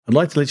I'd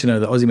like to let you know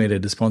that Aussie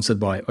MedEd is sponsored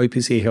by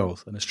OPC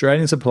Health, an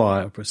Australian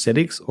supplier of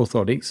prosthetics,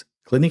 orthotics,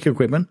 clinic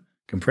equipment,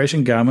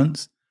 compression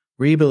garments,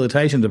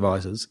 rehabilitation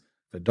devices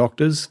for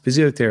doctors,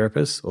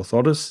 physiotherapists,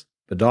 orthotists,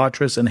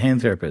 podiatrists and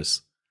hand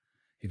therapists.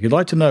 If you'd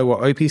like to know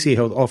what OPC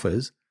Health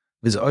offers,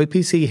 visit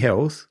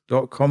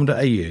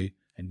opchealth.com.au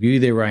and view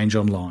their range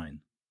online.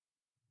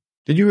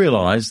 Did you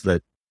realise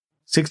that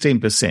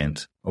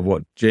 16% of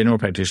what general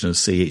practitioners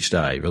see each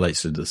day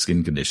relates to the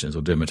skin conditions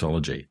or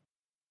dermatology?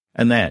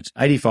 And that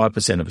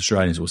 85% of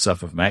Australians will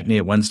suffer from acne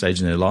at one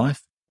stage in their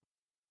life.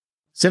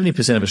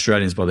 70% of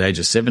Australians by the age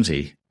of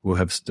 70 will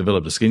have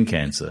developed a skin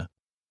cancer.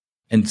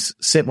 And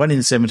 1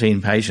 in 17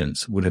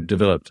 patients would have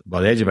developed, by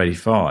the age of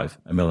 85,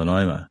 a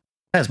melanoma.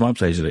 It's my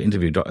pleasure to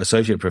interview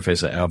Associate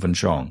Professor Alvin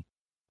Chong,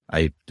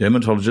 a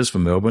dermatologist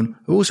from Melbourne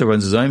who also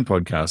runs his own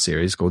podcast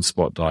series called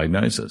Spot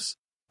Diagnosis.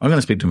 I'm going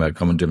to speak to him about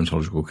common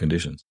dermatological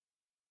conditions.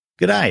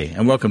 G'day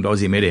and welcome to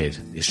Aussie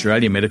MedEd, the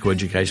Australian medical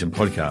education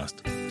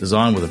podcast,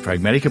 designed with a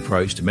pragmatic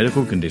approach to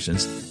medical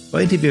conditions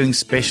by interviewing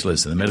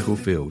specialists in the medical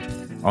field.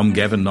 I'm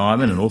Gavin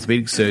Nyman, an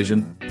orthopaedic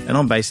surgeon, and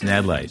I'm based in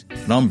Adelaide,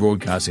 and I'm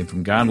broadcasting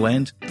from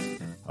Garnland.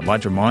 I'd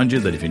like to remind you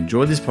that if you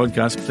enjoy this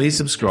podcast, please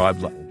subscribe,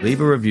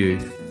 leave a review,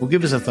 or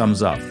give us a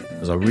thumbs up,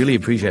 as I really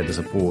appreciate the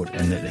support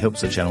and it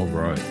helps the channel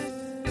grow.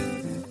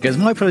 It's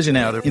my pleasure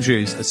now to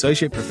introduce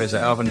Associate Professor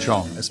Alvin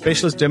Chong, a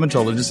specialist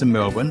dermatologist in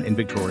Melbourne, in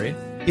Victoria.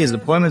 He has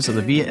appointments as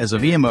a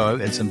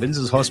VMO at St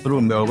Vincent's Hospital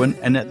in Melbourne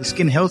and at the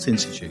Skin Health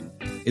Institute.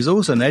 He's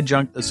also an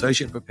adjunct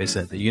associate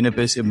professor at the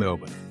University of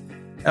Melbourne.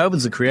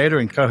 Alvin's the creator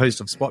and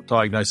co-host of Spot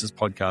Diagnosis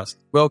podcast.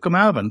 Welcome,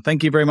 Alvin.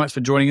 Thank you very much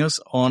for joining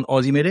us on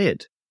Aussie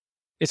MedEd.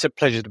 It's a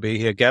pleasure to be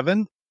here,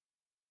 Gavin.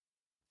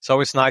 It's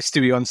always nice to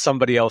be on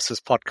somebody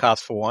else's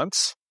podcast for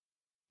once.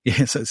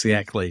 Yes,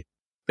 exactly.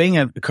 Being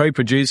a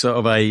co-producer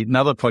of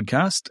another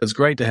podcast, it's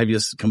great to have you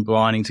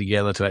combining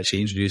together to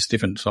actually introduce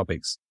different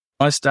topics.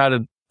 I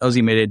started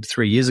Aussie MedEd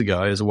 3 years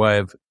ago as a way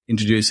of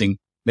introducing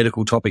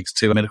medical topics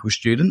to medical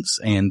students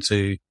and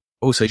to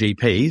also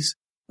GPs.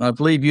 And I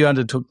believe you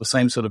undertook the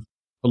same sort of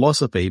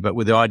philosophy, but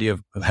with the idea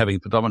of having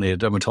predominantly a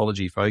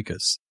dermatology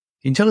focus.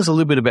 Can you tell us a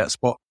little bit about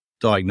Spot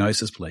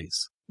Diagnosis,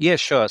 please? Yeah,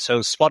 sure.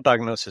 So Spot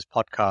Diagnosis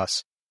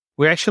podcast,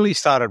 we actually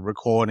started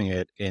recording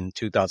it in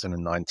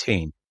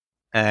 2019.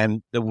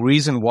 And the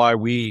reason why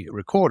we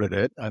recorded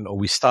it or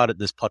we started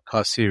this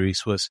podcast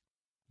series was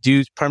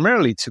due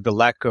primarily to the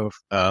lack of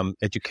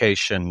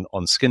education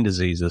on skin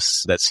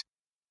diseases that's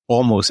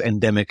almost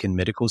endemic in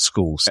medical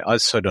schools.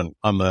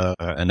 I'm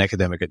an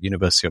academic at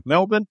University of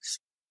Melbourne,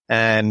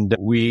 and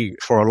we,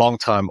 for a long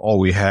time, all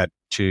we had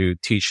to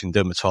teach in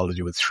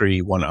dermatology were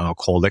 3 one-hour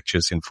core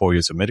lectures in 4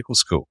 years of medical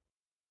school.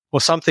 Well,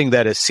 something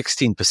that is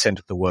 16%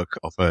 of the work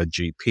of a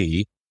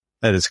GP,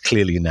 that is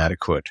clearly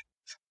inadequate.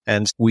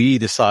 And we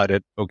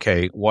decided,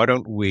 okay, why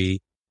don't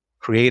we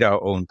create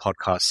our own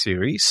podcast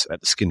series at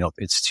the Skin Health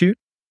Institute?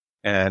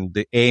 And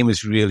the aim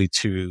is really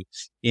to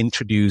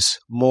introduce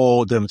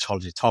more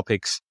dermatology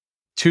topics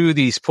to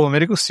these poor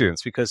medical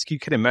students, because you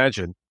can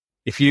imagine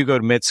if you go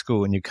to med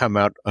school and you come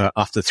out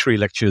after 3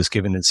 lectures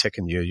given in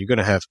second year, you're going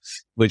to have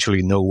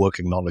virtually no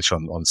working knowledge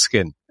on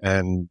skin.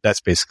 And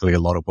that's basically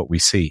a lot of what we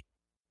see.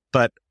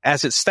 But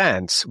as it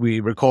stands, we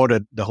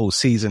recorded the whole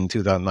season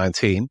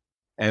 2019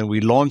 and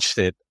we launched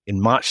it in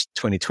March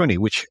 2020,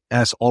 which,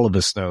 as all of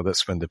us know,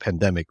 that's when the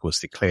pandemic was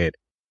declared.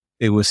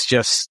 It was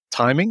just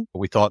timing.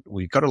 We thought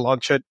we got to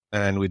launch it,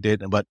 and we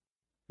did. But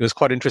it was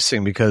quite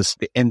interesting because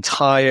the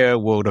entire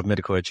world of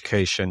medical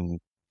education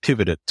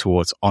pivoted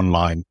towards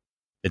online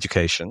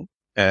education.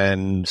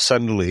 And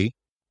suddenly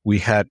we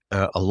had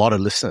a lot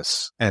of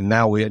listeners. And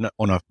now we're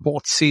on our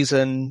 4th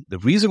season. The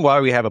reason why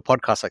we have a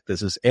podcast like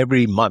this is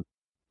every month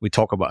we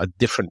talk about a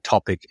different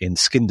topic in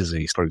skin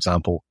disease, for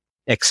example,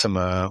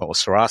 eczema or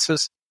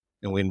psoriasis.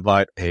 And we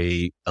invite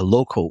a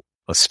local,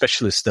 a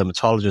specialist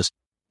dermatologist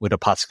with a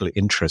particular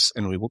interest.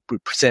 And we will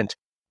present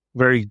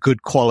very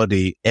good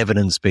quality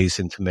evidence-based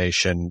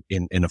information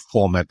in a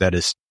format that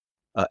is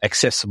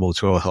accessible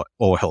to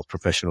all health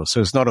professionals.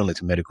 So it's not only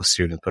to medical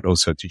students, but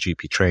also to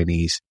GP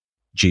trainees,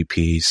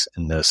 GPs,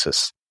 and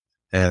nurses.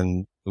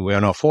 And we're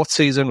on our 4th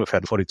season. We've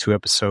had 42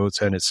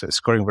 episodes, and it's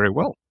going very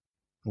well.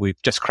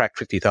 We've just cracked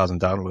 50,000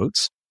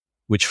 downloads,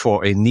 which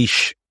for a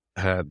niche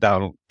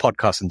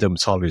podcast in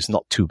dermatology is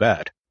not too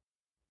bad.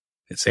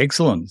 It's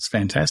excellent. It's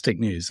fantastic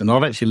news. And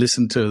I've actually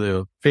listened to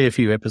the fair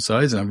few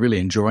episodes and I'm really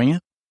enjoying it.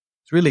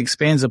 It really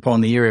expands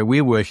upon the area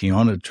we're working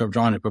on and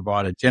trying to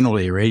provide a general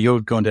area.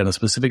 You've gone down a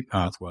specific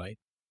pathway.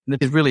 And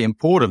it is really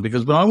important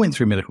because when I went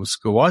through medical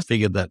school, I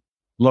figured that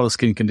a lot of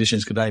skin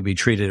conditions could only be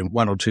treated in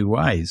 1 or 2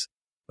 ways.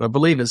 But I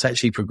believe it's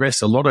actually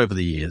progressed a lot over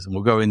the years, and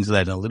we'll go into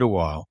that in a little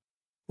while.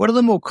 What are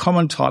the more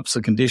common types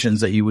of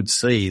conditions that you would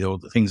see, or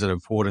the things that are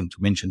important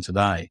to mention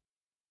today?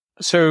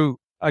 So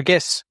I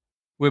guess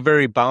we're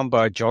very bound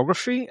by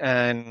geography.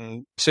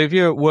 And so if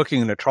you're working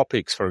in the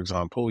tropics, for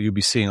example, you'll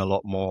be seeing a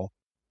lot more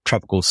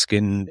tropical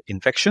skin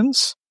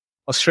infections.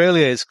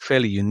 Australia is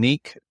fairly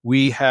unique.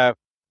 We have,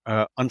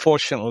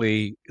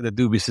 unfortunately, the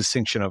dubious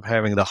distinction of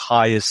having the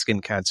highest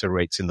skin cancer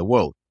rates in the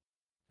world.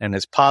 And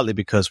it's partly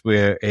because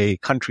we're a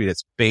country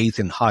that's bathed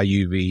in high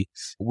UV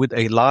with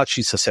a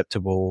largely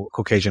susceptible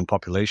Caucasian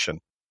population.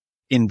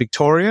 In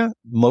Victoria,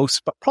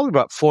 probably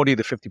about 40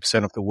 to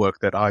 50% of the work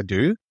that I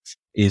do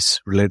is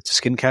related to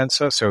skin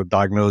cancer. So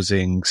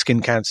diagnosing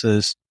skin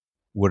cancers,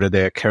 whether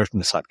they're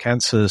keratinocyte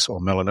cancers or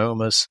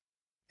melanomas.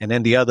 And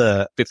then the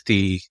other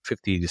 50 to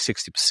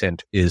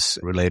 60% is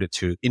related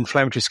to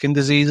inflammatory skin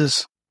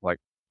diseases like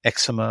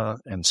eczema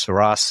and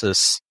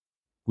psoriasis.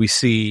 We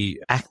see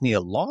acne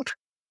a lot.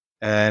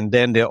 And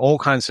then there are all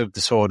kinds of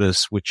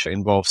disorders which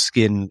involve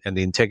skin and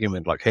the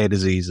integument, like hair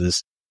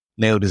diseases,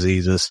 nail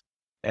diseases.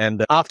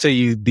 And after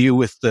you deal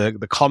with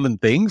the common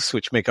things,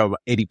 which make up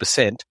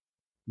 80%,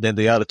 then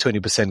the other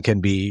 20% can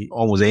be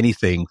almost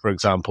anything. For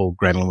example,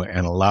 granular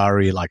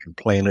annulari, lichen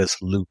planus,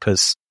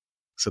 lupus.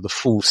 So the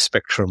full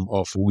spectrum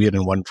of weird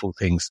and wonderful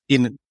things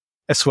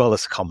as well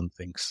as common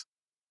things.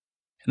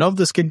 And of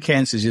the skin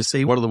cancers you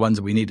see, what are the ones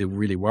that we need to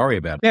really worry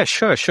about? Yeah,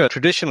 sure.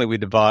 Traditionally, we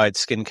divide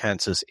skin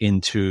cancers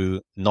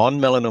into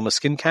non-melanoma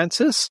skin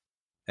cancers.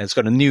 And it's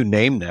got a new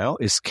name now,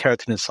 is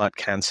keratinocyte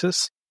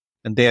cancers.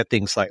 And they are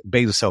things like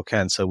basal cell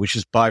cancer, which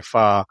is by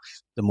far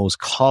the most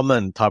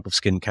common type of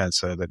skin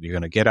cancer that you're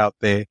going to get out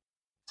there,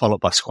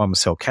 followed by squamous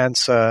cell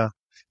cancer.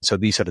 So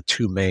these are the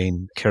two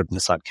main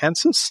keratinocyte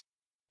cancers.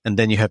 And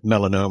then you have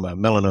melanoma.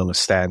 Melanoma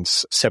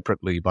stands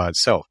separately by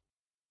itself.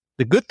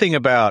 The good thing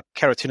about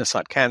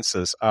keratinocyte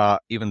cancers are,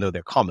 even though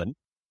they're common,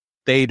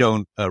 they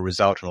don't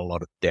result in a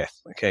lot of death.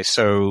 Okay,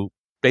 so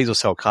basal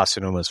cell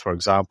carcinomas, for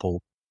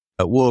example,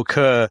 will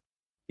occur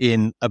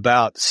in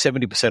about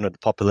 70% of the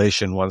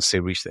population once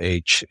they reach the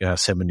age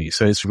 70.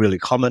 So it's really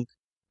common.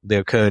 They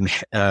occur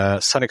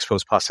in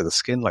sun-exposed parts of the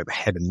skin, like the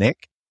head and neck,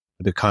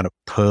 the kind of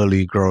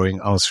pearly,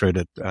 growing,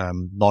 ulcerated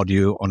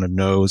nodule on the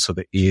nose or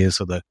the ears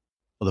or the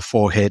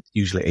forehead,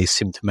 usually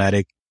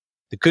asymptomatic.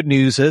 The good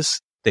news is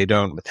they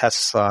don't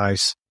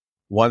metastasize.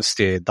 Once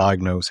they're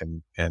diagnosed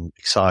and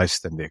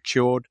excised, then they're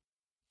cured.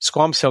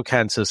 Squamous cell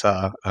cancers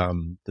are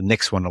the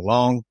next one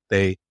along.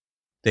 They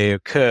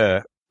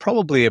occur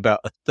probably about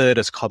a third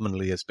as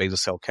commonly as basal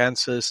cell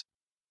cancers.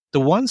 The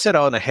ones that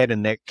are on the head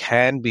and neck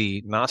can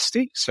be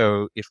nasty.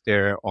 So if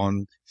they're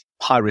on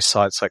high-risk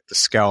sites like the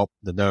scalp,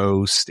 the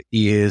nose, the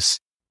ears,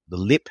 the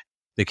lip,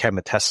 they can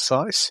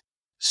metastasize.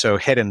 So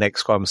head and neck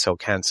squamous cell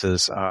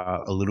cancers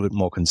are a little bit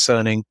more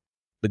concerning,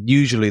 but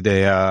usually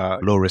they are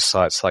low-risk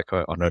sites like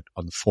on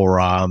the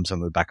forearms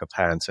and the back of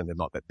hands, and they're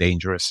not that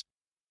dangerous.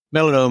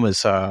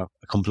 Melanomas are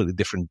a completely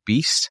different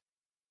beast.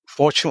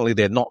 Fortunately,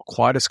 they're not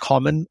quite as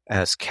common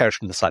as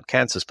keratinocyte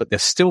cancers, but they're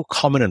still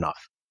common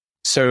enough.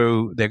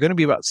 So they're going to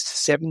be about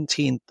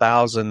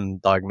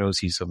 17,000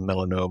 diagnoses of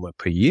melanoma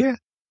per year,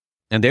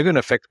 and they're going to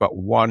affect about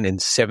 1 in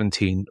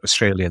 17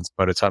 Australians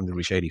by the time they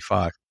reach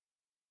 85.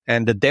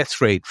 And the death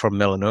rate from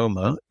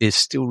melanoma is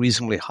still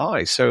reasonably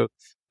high. So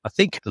I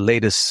think the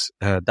latest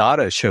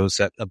data shows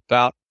that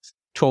about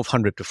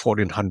 1,200 to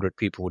 1,400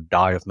 people would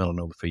die of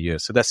melanoma per year.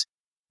 So that's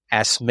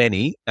as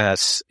many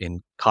as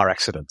in car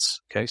accidents.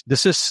 Okay,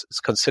 this is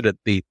considered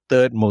the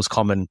third most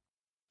common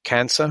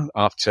cancer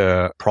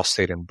after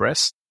prostate and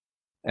breast,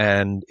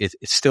 and it's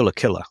still a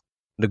killer.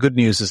 The good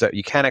news is that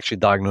you can actually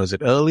diagnose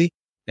it early,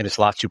 and it's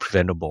largely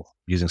preventable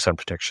using sun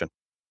protection.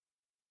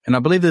 And I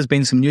believe there's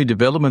been some new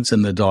developments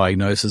in the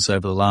diagnosis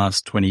over the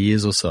last 20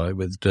 years or so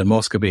with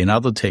dermoscopy and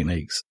other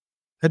techniques.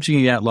 Perhaps you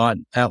can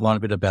outline a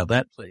bit about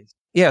that, please.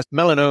 Yeah,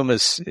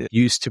 melanomas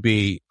used to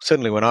be,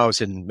 certainly when I was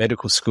in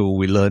medical school,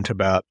 we learned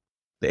about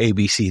the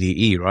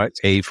ABCDE, right?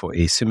 A for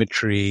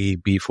asymmetry,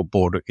 B for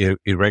border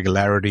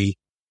irregularity,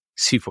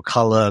 C for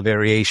color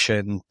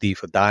variation, D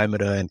for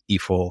diameter, and E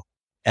for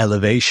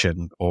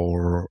elevation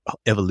or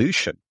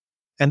evolution.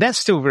 And that's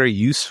still very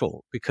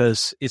useful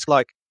because it's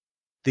like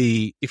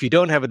if you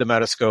don't have a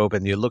dermatoscope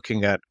and you're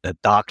looking at a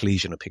dark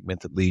lesion, a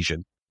pigmented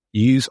lesion,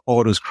 you use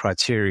all those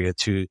criteria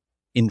to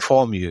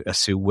inform you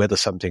as to whether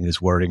something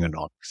is worrying or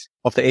not.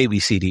 Of the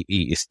ABCDE,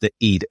 it's the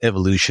E, the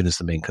evolution is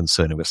the main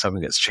concern. If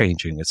something that's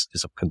changing is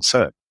of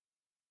concern.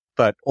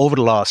 But over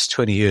the last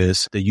 20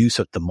 years, the use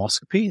of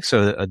dermoscopy,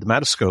 so a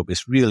dermatoscope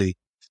is really,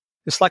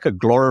 it's like a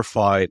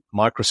glorified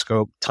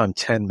microscope, times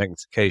 10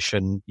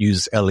 magnification,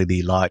 uses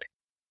LED light,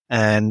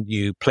 and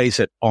you place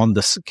it on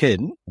the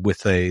skin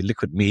with a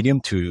liquid medium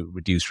to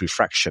reduce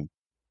refraction.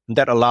 And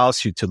that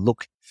allows you to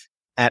look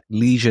at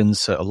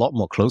lesions a lot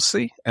more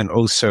closely, and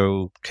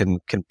also can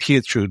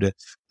peer through the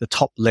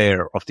top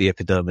layer of the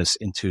epidermis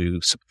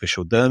into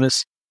superficial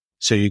dermis.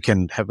 So you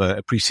can have an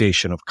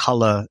appreciation of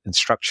color and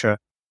structure.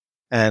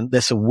 And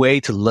there's a way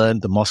to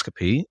learn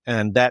dermoscopy,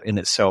 and that in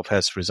itself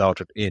has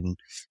resulted in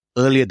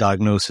earlier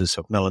diagnosis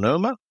of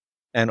melanoma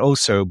and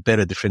also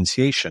better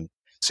differentiation.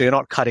 So you're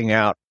not cutting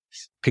out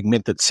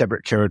pigmented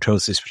seborrheic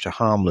keratosis, which are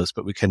harmless,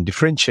 but we can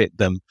differentiate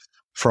them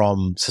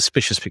from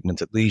suspicious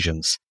pigmented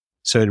lesions.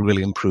 So it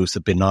really improves the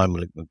benign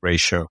malignant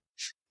ratio.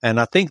 And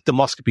I think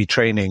dermoscopy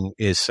training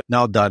is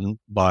now done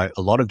by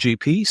a lot of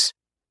GPs.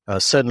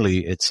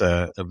 Certainly it's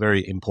a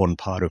very important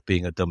part of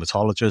being a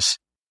dermatologist,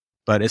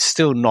 but it's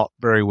still not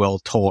very well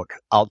taught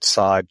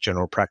outside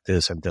general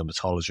practice and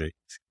dermatology.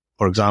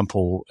 for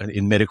example,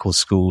 in medical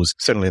schools,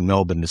 certainly in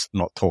Melbourne, is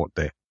not taught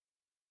there.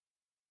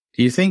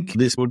 Do you think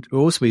this would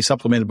also be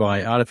supplemented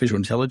by artificial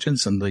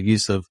intelligence and the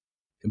use of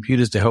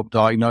computers to help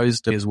diagnose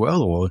as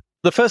well? Or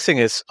the first thing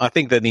is, I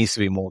think there needs to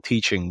be more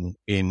teaching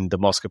in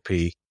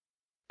dermoscopy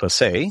per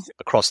se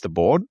across the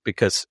board,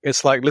 because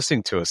it's like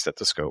listening to a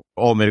stethoscope.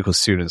 All medical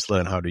students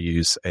learn how to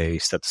use a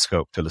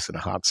stethoscope to listen to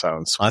heart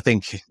sounds. I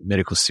think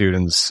medical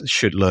students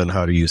should learn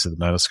how to use a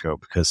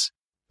dermatoscope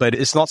but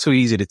it's not so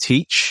easy to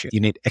teach. You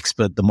need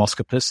expert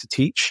dermoscopists to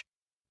teach.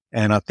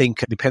 And I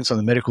think it depends on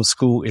the medical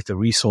school. If the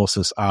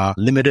resources are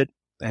limited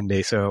and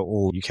they say,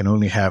 oh, you can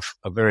only have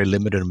a very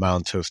limited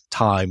amount of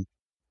time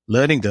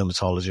learning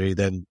dermatology,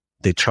 then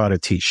they try to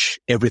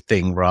teach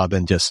everything rather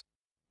than just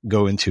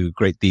go into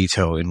great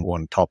detail in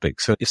one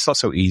topic. So it's not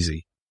so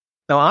easy.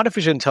 Now,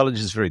 artificial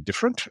intelligence is very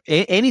different.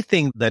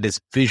 Anything that is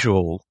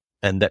visual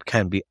and that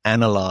can be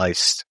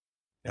analyzed,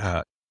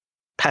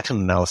 pattern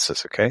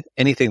analysis, okay?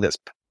 Anything that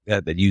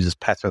uses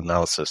pattern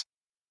analysis,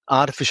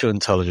 artificial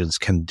intelligence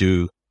can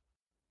do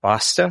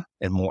faster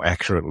and more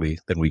accurately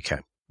than we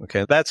can.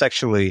 Okay, that's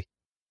actually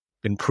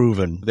been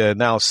proven. There are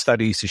now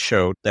studies to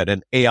show that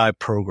an AI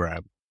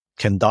program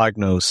can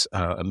diagnose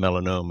a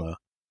melanoma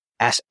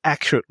as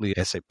accurately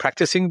as a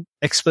practicing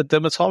expert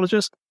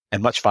dermatologist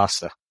and much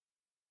faster.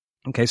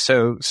 Okay,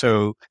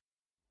 so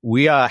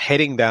we are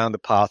heading down the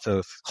path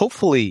of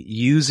hopefully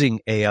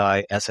using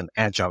AI as an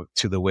adjunct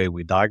to the way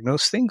we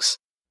diagnose things.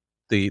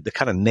 The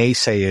kind of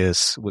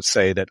naysayers would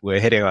say that we're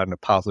heading on a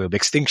pathway of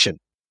extinction.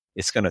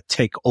 It's going to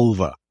take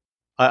over.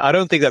 I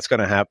don't think that's going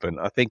to happen.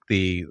 I think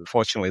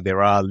fortunately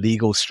there are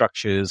legal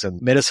structures,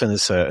 and medicine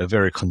is a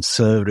very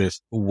conservative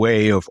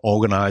way of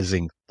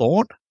organizing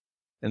thought.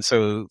 And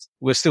so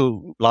we're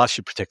still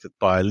largely protected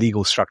by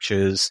legal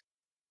structures,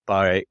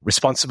 by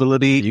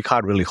responsibility. You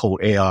can't really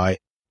hold AI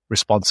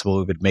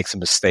responsible if it makes a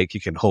mistake.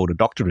 You can hold a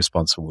doctor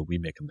responsible if we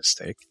make a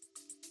mistake.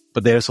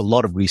 But there's a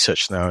lot of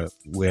research now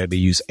where they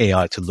use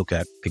AI to look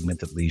at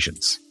pigmented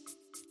lesions.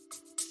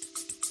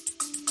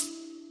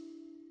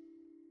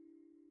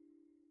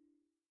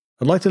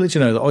 I'd like to let you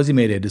know that Aussie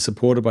MedEd is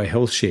supported by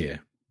HealthShare.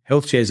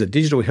 HealthShare is a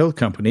digital health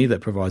company that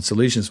provides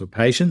solutions for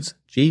patients,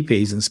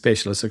 GPs and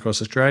specialists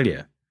across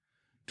Australia.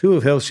 Two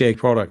of HealthShare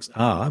products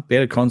are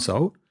Better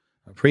Consult,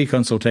 a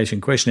pre-consultation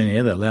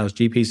questionnaire that allows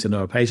GPs to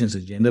know a patient's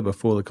agenda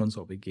before the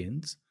consult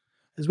begins,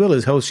 as well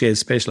as HealthShare's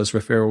Specialist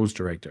Referrals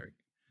Directory,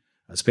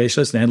 a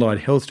specialist and allied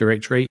health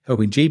directory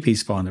helping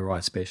GPs find the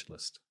right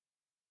specialist.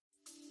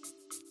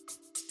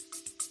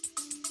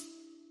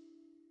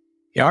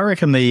 Yeah, I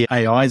reckon the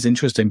AI is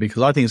interesting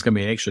because I think it's going to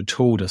be an extra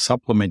tool to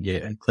supplement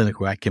your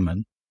clinical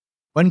acumen.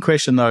 One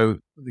question, though,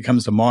 that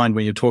comes to mind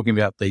when you're talking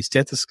about the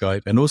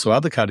stethoscope and also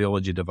other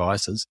cardiology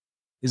devices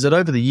is that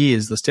over the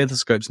years, the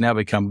stethoscope's now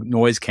become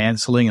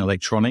noise-cancelling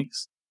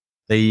electronics.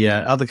 The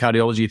other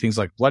cardiology things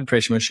like blood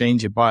pressure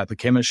machines you buy at the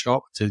chemist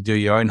shop to do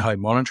your own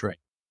home monitoring.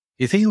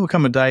 Do you think there will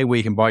come a day where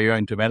you can buy your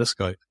own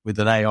dermatoscope with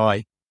an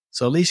AI,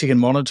 so at least you can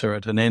monitor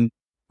it, and then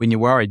when you're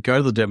worried, go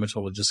to the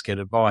dermatologist, get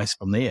advice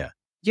from there?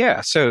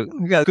 Yeah, so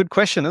good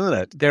question, isn't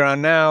it? There are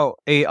now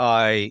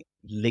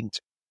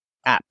AI-linked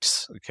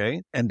apps,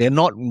 okay? And they're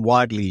not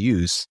widely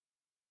used.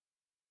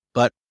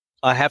 But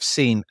I have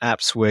seen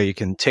apps where you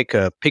can take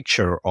a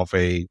picture of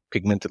a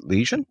pigmented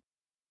lesion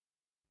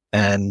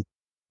and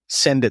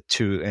send it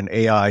to an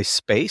AI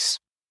space,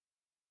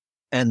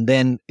 and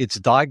then it's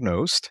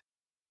diagnosed.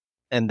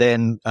 And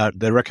then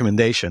the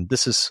recommendation,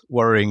 this is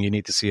worrying, you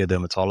need to see a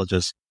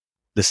dermatologist.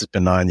 This is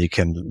benign, you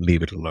can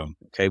leave it alone,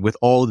 okay? With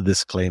all the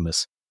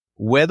disclaimers.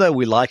 Whether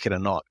we like it or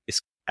not,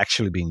 it's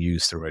actually being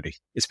used already.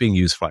 It's being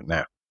used right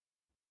now.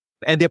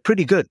 And they're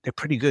pretty good. They're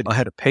pretty good. I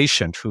had a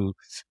patient who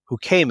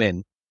came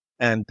in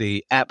and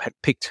the app had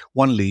picked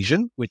one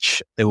lesion,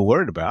 which they were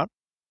worried about,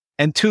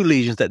 and two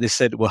lesions that they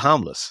said were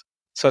harmless.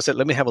 So I said,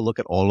 let me have a look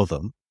at all of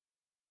them.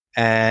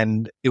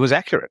 And it was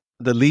accurate.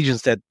 The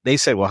lesions that they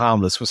said were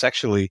harmless was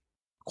actually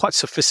quite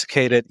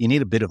sophisticated. You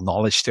need a bit of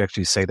knowledge to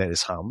actually say that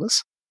it's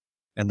harmless.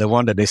 And the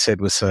one that they said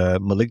was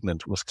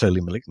malignant was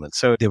clearly malignant.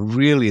 So they're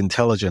really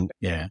intelligent.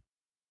 Yeah.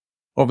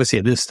 Obviously,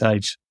 at this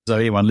stage, so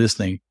anyone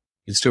listening,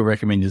 you'd still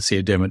recommend you see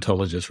a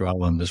dermatologist rather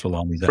than just rely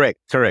on these apps.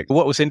 Correct.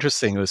 What was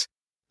interesting was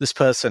this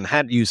person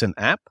had used an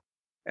app,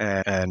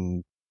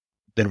 and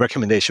the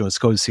recommendation was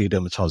go and see a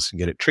dermatologist and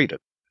get it treated,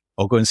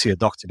 or go and see a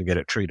doctor to get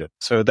it treated.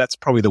 So that's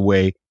probably the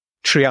way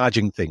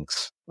triaging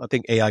things. I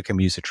think AI can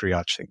be used to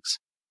triage things.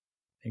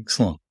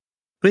 Excellent.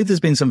 I believe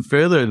there's been some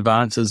further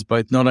advances,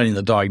 both not only in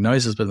the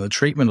diagnosis, but in the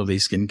treatment of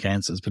these skin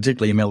cancers,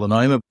 particularly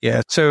melanoma.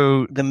 Yeah.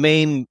 So the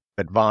main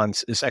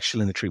advance is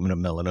actually in the treatment of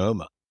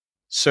melanoma.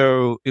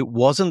 So it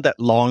wasn't that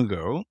long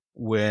ago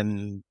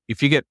when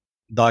if you get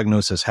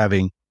diagnosed as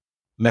having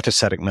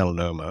metastatic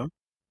melanoma,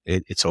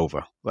 it's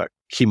over. Like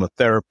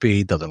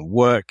chemotherapy doesn't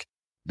work.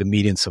 The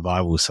median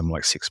survival is something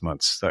like 6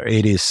 months. So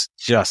it is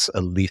just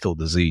a lethal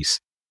disease.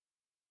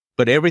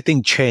 But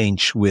everything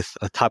changed with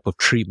a type of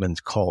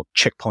treatment called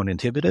checkpoint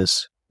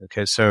inhibitors.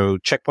 Okay, so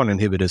checkpoint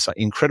inhibitors are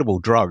incredible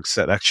drugs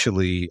that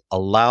actually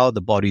allow the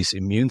body's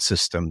immune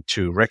system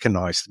to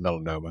recognize the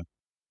melanoma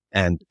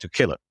and to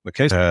kill it.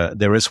 Okay.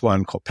 There is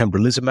one called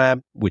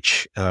pembrolizumab,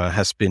 which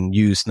has been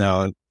used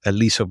now at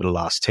least over the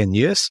last 10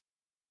 years.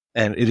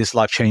 And it is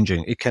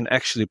life-changing. It can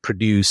actually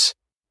produce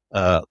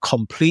a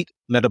complete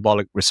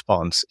metabolic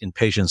response in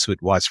patients with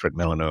widespread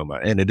melanoma.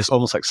 And it is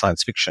almost like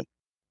science fiction.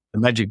 The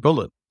magic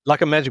bullet.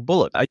 Like a magic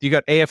bullet. You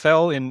got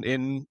AFL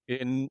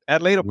in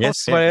Adelaide, of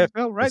course, by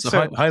AFL, right? It's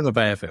the home of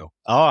AFL.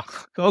 Oh,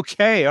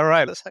 okay. All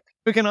right.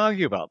 We can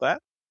argue about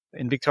that.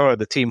 In Victoria,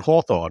 the team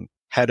Hawthorn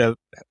had a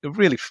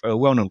really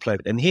well-known player.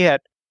 And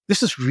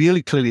this is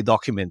really clearly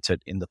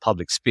documented in the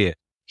public sphere.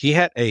 He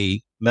had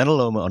a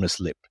melanoma on his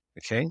lip,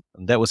 okay?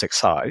 And that was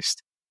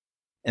excised.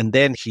 And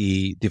then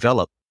he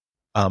developed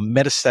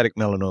metastatic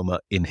melanoma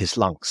in his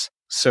lungs.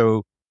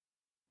 So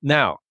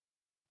now,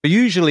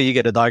 usually you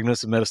get a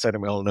diagnosis of metastatic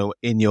melanoma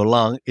in your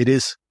lung, it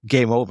is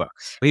game over.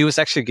 He was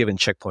actually given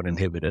checkpoint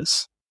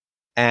inhibitors,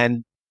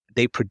 and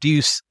they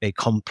produced a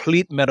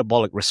complete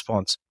metabolic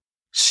response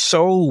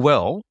so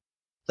well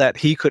that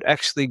he could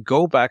actually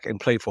go back and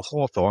play for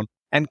Hawthorn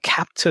and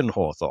captain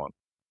Hawthorn.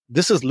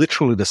 This is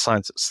literally the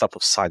stuff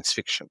of science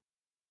fiction.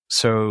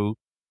 So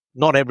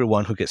not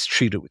everyone who gets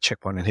treated with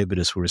checkpoint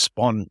inhibitors will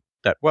respond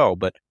that well,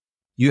 but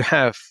you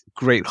have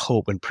great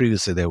hope, and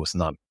previously there was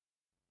none.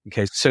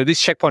 Okay, so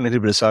these checkpoint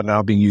inhibitors are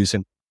now being used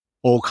in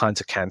all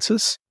kinds of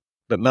cancers,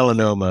 but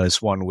melanoma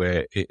is one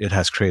where it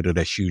has created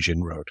a huge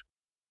inroad.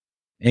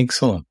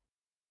 Excellent.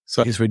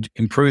 So it's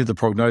improved the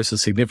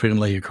prognosis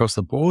significantly across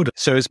the board.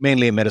 So it's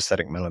mainly a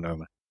metastatic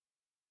melanoma.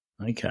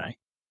 Okay,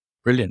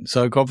 brilliant.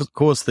 So of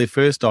course, the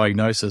first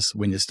diagnosis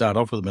when you start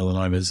off with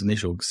melanoma is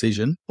initial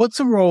excision. What's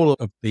the role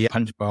of the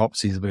punch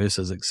biopsies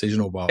versus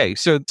excisional biopsies? Okay,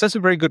 so that's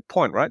a very good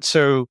point, right?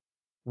 So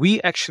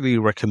we actually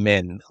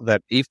recommend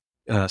that if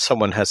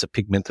someone has a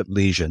pigmented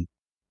lesion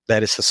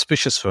that is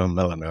suspicious for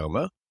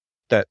melanoma,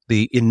 that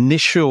the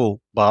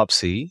initial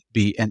biopsy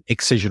be an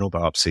excisional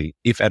biopsy,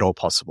 if at all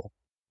possible,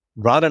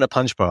 rather than a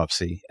punch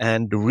biopsy.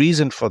 And the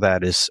reason for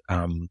that is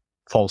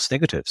false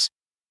negatives.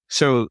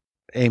 So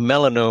a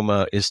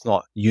melanoma is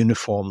not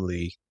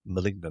uniformly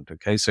malignant,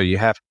 okay? So you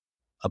have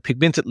a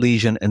pigmented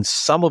lesion, and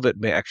some of it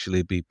may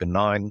actually be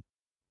benign,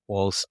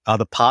 whilst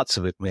other parts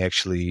of it may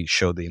actually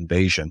show the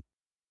invasion.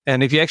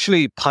 And if you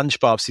actually punch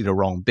biopsy the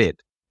wrong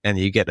bit, and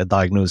you get a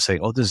diagnosis saying,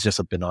 oh, this is just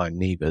a benign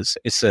nevus,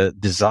 it's a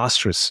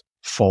disastrous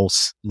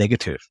false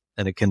negative,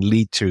 and it can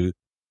lead to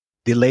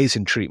delays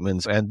in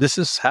treatments. And this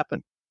has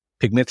happened.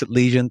 Pigmented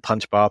lesion,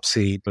 punch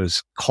biopsy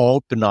was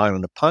called benign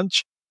on the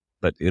punch,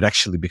 but it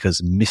actually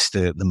because it missed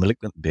the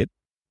malignant bit,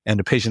 and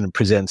the patient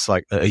presents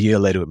like a year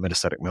later with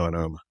metastatic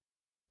melanoma.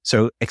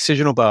 So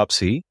excisional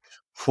biopsy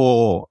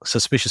for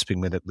suspicious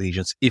pigmented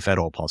lesions, if at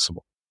all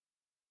possible.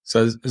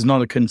 So there's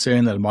not a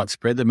concern that it might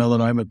spread the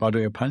melanoma by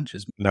doing a punch?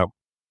 No.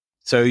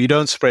 So you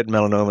don't spread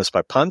melanomas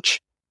by punch.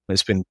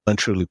 It's been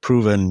truly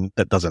proven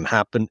that doesn't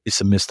happen. It's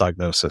a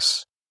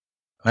misdiagnosis.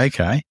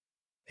 Okay,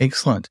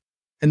 excellent.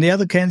 And the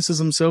other cancers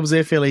themselves,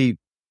 they're fairly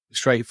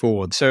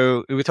straightforward.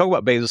 So if we talk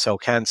about basal cell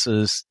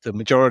cancers, the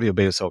majority of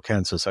basal cell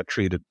cancers are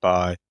treated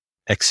by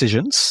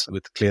excisions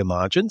with clear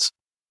margins.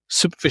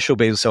 Superficial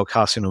basal cell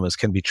carcinomas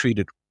can be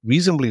treated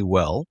reasonably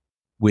well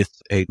with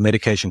a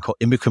medication called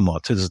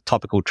imiquimod. This is a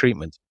topical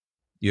treatment.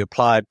 You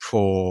apply it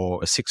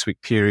for a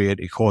 6-week period.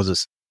 It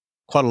causes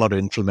quite a lot of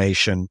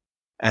inflammation,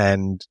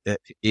 and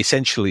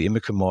essentially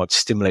imiquimod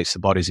stimulates the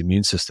body's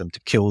immune system to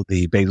kill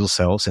the basal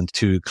cells and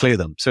to clear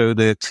them. So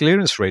the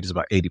clearance rate is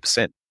about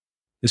 80%.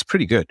 It's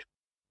pretty good,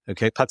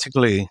 okay,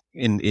 particularly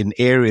in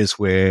areas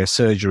where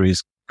surgery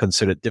is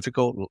considered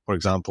difficult, for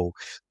example,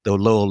 the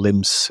lower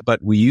limbs,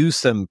 but we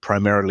use them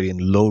primarily in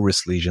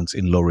low-risk lesions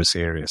in low-risk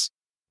areas.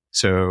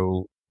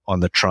 So on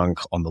the trunk,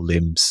 on the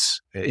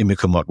limbs,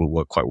 imiquimod will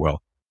work quite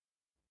well.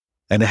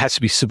 And it has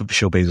to be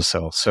superficial basal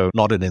cell, so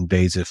not an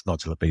invasive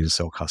nodular basal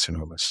cell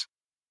carcinomas.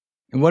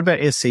 And what about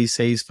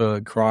SCCs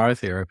for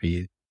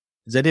cryotherapy?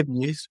 Is that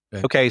even used?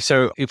 Okay,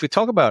 so if we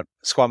talk about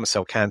squamous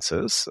cell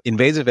cancers,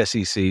 invasive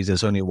SCCs,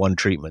 there's only one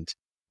treatment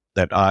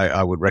that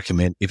I would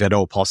recommend, if at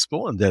all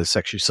possible, and that's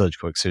actually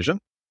surgical excision,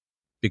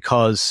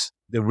 because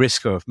the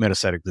risk of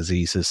metastatic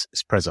disease is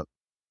present.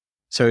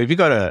 So if you've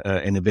got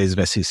an invasive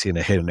SCC in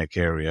the head and neck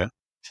area,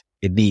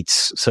 it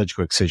needs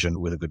surgical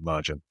excision with a good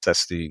margin.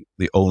 That's the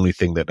only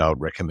thing that I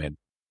would recommend.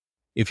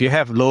 If you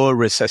have lower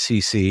risk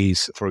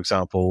SCCs, for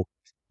example,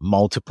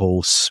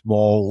 multiple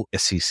small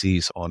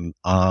SCCs on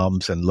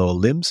arms and lower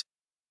limbs,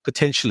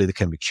 potentially they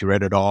can be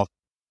curated off.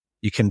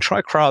 You can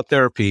try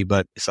cryotherapy,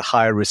 but it's a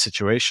higher risk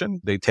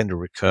situation. They tend to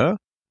recur.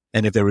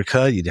 And if they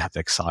recur, you'd have to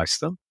excise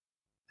them.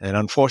 And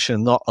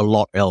unfortunately, not a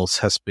lot else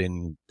has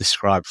been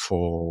described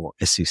for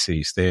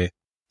SCCs. They're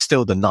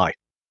still the knife,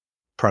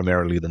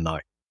 primarily the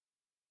knife.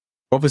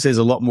 Obviously, there's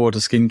a lot more to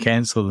skin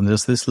cancer than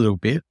just this little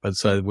bit, but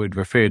so we'd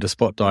refer to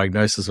spot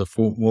diagnosis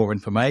for more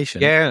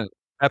information. Yeah,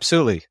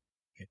 absolutely.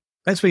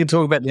 Perhaps we can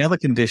talk about the other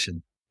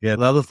condition. Yeah,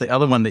 the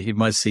other one that you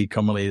might see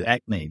commonly is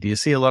acne. Do you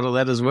see a lot of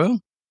that as well?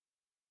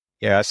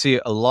 Yeah, I see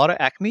a lot of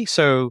acne.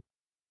 So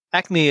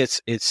acne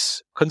is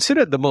it's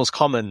considered the most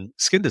common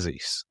skin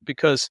disease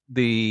because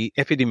the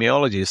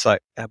epidemiology is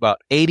like about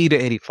 80 to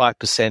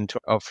 85%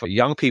 of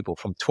young people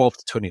from 12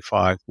 to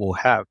 25 will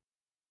have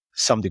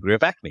some degree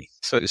of acne.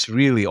 So it's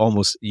really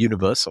almost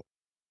universal.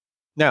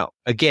 Now,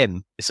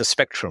 again, it's a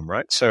spectrum,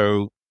 right?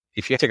 So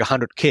if you take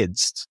 100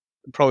 kids,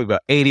 probably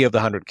about 80 of the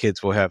 100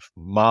 kids will have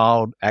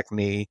mild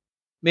acne,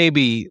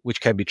 maybe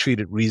which can be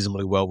treated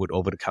reasonably well with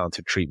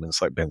over-the-counter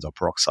treatments like benzoyl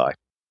peroxide.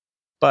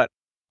 But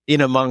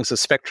in amongst the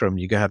spectrum,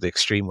 you can have the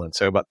extreme ones.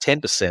 So about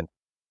 10%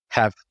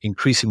 have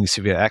increasingly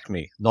severe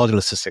acne,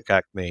 nodular cystic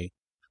acne,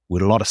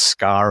 with a lot of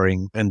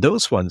scarring. And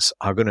those ones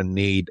are going to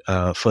need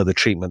further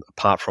treatment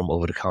apart from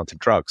over-the-counter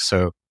drugs.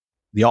 So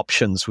the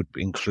options would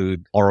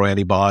include oral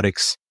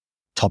antibiotics,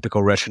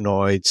 topical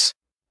retinoids,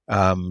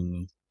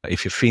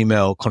 if you're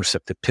female,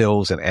 contraceptive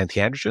pills and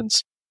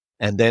antiandrogens.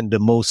 And then the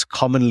most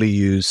commonly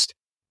used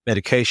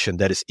medication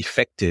that is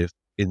effective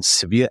in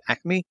severe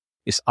acne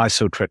is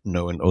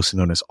isotretinoin, also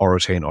known as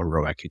Orotain or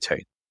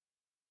Roaccutane.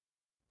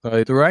 So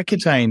the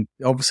Roaccutane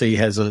obviously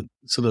has a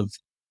sort of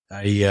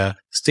a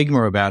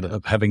stigma about it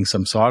of having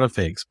some side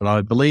effects, but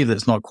I believe that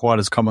it's not quite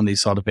as common,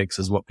 these side effects,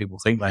 as what people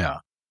think they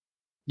are.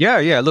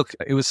 Yeah. Look,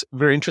 it was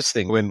very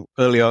interesting when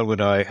early on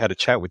when I had a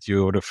chat with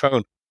you over the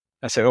phone,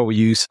 I said, we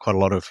use quite a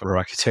lot of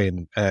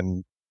Roaccutane.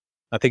 And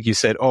I think you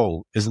said,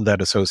 isn't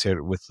that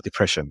associated with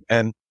depression?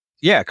 And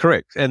yeah,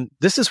 correct. And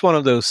this is one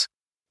of those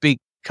big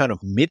kind of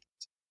myths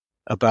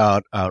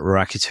about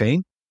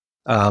Roaccutane.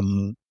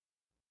 The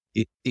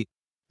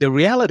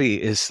reality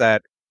is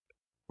that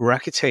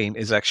Roaccutane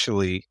is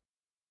actually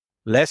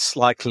less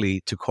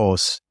likely to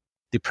cause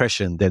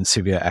depression than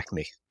severe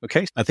acne.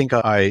 Okay. I think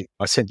I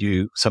sent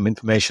you some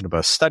information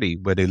about a study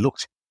where they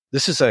looked.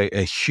 This is a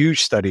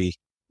huge study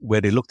where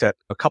they looked at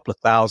a couple of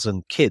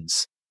thousand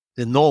kids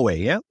in Norway.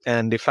 Yeah.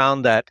 And they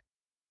found that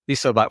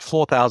these are about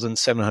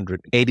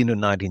 4,700 18 to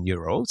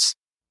 19-year-olds.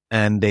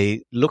 And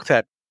they looked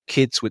at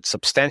kids with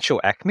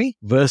substantial acne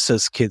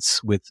versus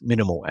kids with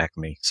minimal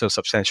acne. So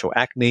substantial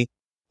acne,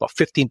 about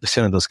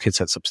 15% of those kids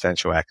had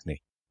substantial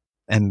acne.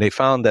 And they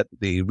found that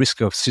the risk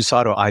of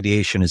suicidal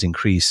ideation is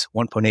increased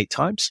 1.8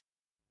 times.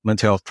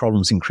 Mental health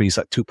problems increase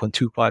at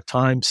 2.25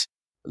 times.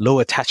 Low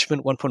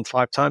attachment,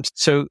 1.5 times.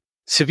 So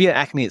severe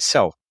acne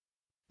itself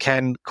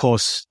can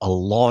cause a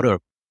lot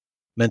of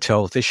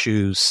mental health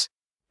issues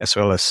as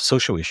well as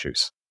social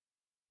issues.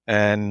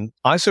 And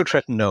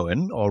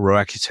isotretinoin or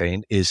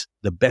Roaccutane is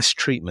the best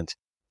treatment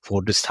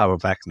for this type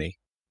of acne.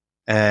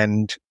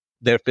 And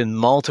there have been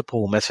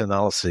multiple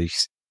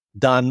meta-analyses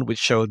done which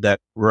showed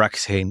that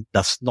Roaccutane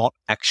does not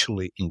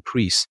actually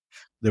increase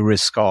the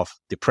risk of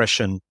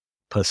depression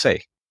per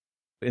se.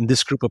 In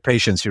this group of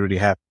patients, you already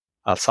have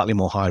a slightly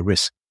more high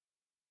risk.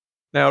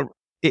 Now,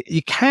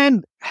 you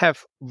can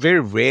have very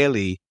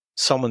rarely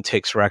someone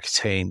takes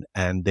Roaccutane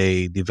and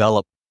they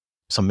develop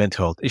some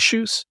mental health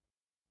issues,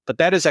 but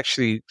that is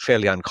actually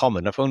fairly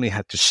uncommon. I've only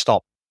had to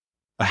stop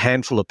a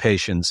handful of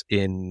patients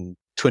in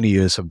 20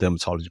 years of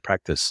dermatology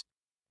practice.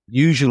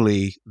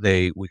 Usually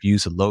they would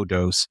use a low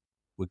dose.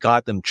 We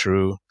guide them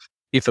through.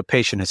 If a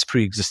patient has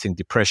pre-existing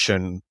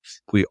depression,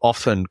 we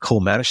often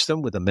co-manage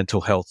them with a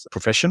mental health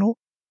professional.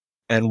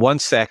 And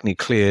once the acne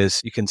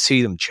clears, you can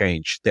see them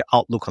change. Their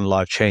outlook on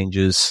life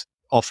changes,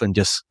 often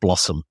just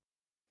blossom.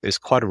 It's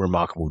quite a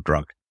remarkable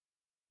drug.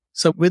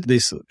 So with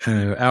this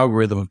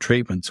algorithm of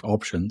treatments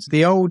options,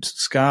 the old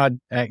scarred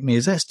acne,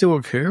 does that still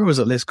occur or is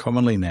it less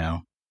commonly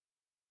now?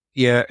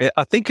 Yeah,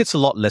 I think it's a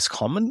lot less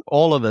common.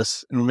 All of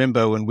us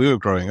remember when we were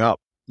growing up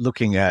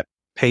looking at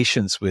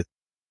patients with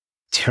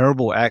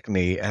terrible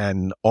acne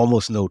and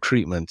almost no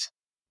treatment,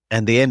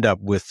 and they end up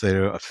with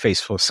a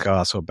face full of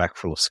scars or back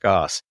full of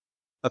scars.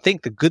 I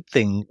think the good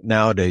thing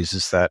nowadays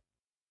is that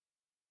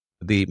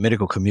the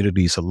medical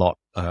community is a lot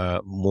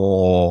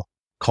more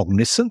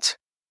cognizant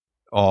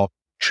of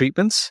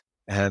treatments,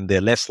 and they're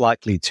less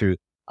likely to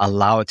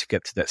allow it to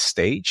get to that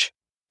stage.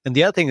 And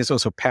the other thing is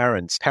also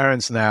parents.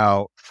 Parents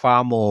now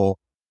far more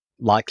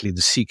likely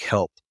to seek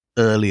help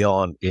early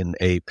on in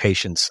a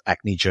patient's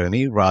acne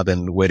journey rather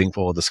than waiting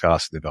for the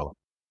scars to develop.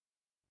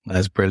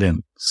 That's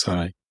brilliant.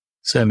 So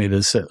certainly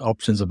there's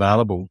options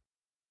available.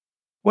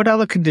 What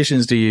other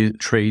conditions do you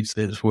treat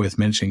that's worth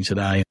mentioning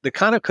today? The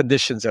kind of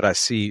conditions that I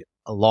see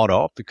a lot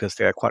of, because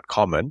they are quite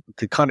common,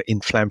 the kind of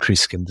inflammatory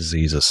skin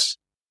diseases.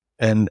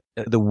 And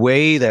the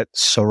way that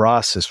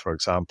psoriasis, for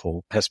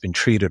example, has been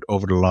treated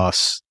over the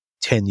last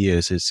 10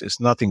 years is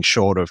nothing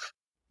short of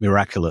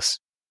miraculous.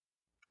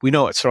 We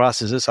know what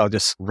psoriasis is. I'll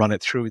just run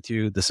it through with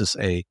you. This is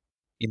a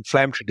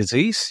inflammatory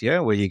disease,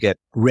 where you get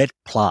red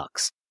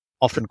plaques,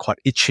 often quite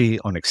itchy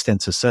on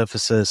extensive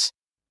surfaces.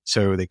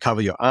 So they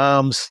cover your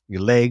arms,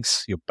 your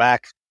legs, your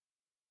back,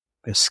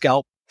 your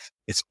scalp.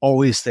 It's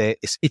always there.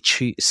 It's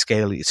itchy, it's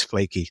scaly, it's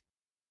flaky.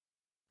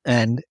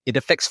 And it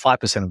affects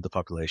 5% of the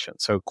population.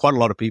 So quite a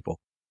lot of people.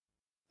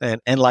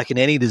 And like in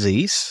any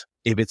disease,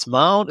 if it's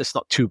mild, it's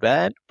not too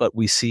bad, but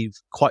we see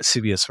quite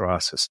severe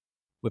psoriasis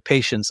where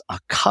patients are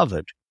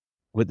covered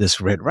with this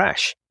red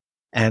rash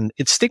and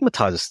it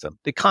stigmatizes them.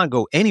 They can't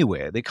go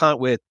anywhere. They can't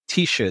wear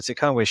t-shirts. They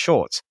can't wear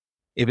shorts.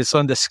 If it's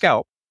on the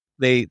scalp,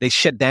 they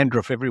shed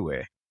dandruff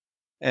everywhere.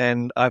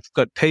 And I've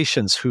got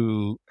patients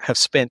who have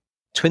spent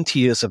 20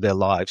 years of their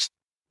lives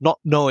not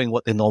knowing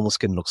what their normal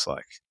skin looks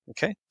like.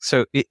 Okay.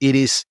 So it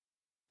is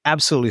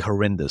absolutely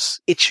horrendous,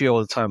 itchy all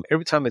the time.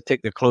 Every time they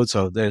take their clothes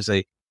off, there's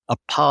a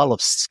pile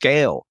of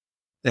scale.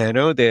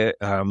 Their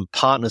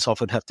partners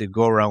often have to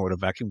go around with a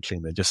vacuum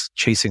cleaner just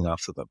chasing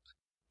after them.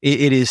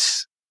 It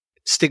is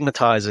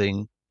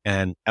stigmatizing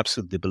and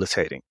absolutely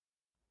debilitating.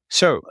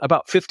 So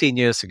about 15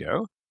 years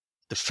ago,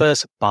 the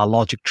first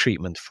biologic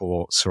treatment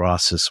for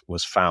psoriasis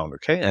was found,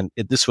 okay? And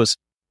this was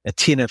a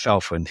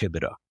TNF-alpha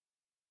inhibitor.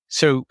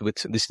 So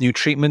with this new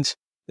treatment,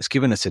 it's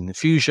given us an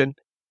infusion,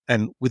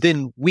 and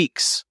within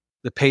weeks,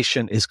 the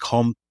patient is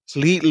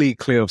completely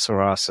clear of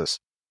psoriasis,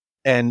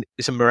 and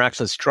it's a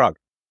miraculous drug.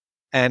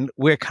 And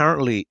we're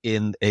currently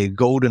in a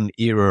golden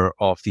era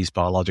of these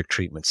biologic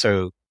treatments.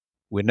 So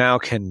we now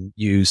can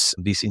use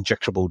these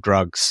injectable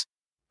drugs,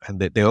 and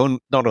they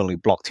not only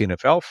block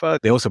TNF-alpha,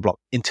 they also block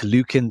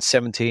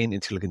interleukin-17,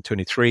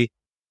 interleukin-23,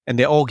 and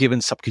they're all given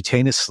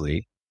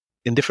subcutaneously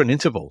in different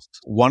intervals.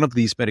 One of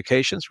these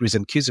medications,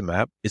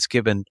 risankizumab, is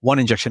given one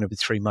injection every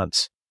 3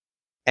 months.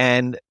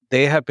 And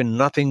they have been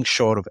nothing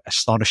short of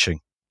astonishing.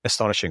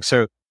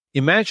 So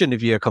imagine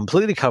if you're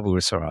completely covered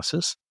with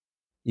psoriasis,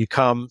 you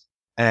come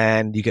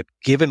and you get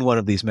given one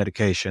of these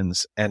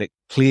medications and it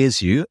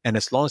clears you. And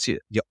as long as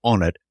you're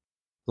on it,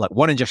 like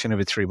one injection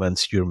every 3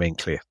 months, you remain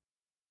clear.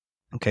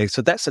 Okay,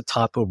 so that's the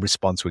type of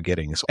response we're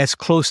getting. It's as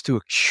close to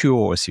a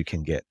cure as you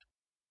can get.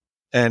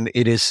 And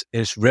it's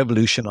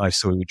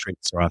revolutionized the way we treat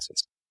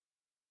psoriasis.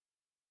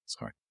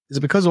 Sorry. Is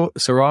it because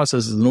psoriasis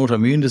is an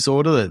autoimmune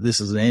disorder that this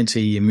is an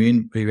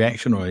anti-immune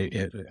reaction or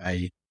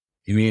a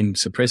immune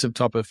suppressive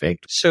type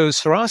effect? So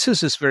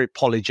psoriasis is very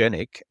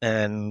polygenic,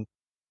 and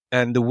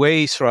the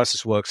way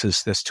psoriasis works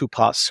is there's two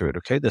parts to it,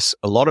 okay? There's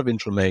a lot of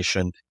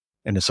inflammation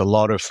and there's a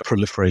lot of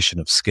proliferation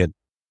of skin.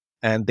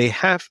 And they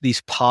have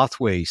these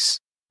pathways.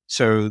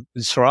 So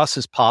the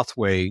psoriasis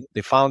pathway,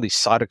 they found these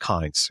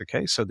cytokines,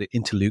 okay? So the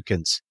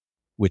interleukins,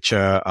 which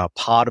are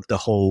part of the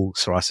whole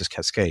psoriasis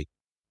cascade.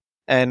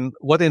 And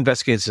what the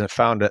investigators have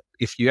found that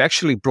if you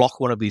actually block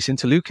one of these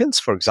interleukins,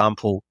 for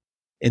example,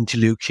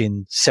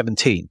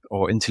 interleukin-17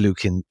 or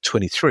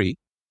interleukin-23,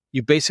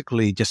 you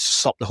basically just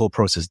stop the whole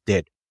process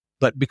dead.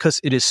 But because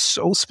it is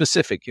so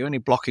specific, you're only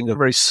blocking a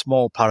very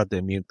small part of the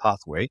immune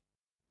pathway,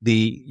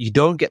 you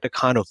don't get the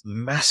kind of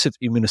massive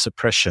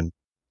immunosuppression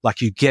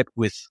like you get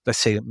with, let's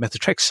say,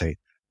 methotrexate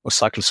or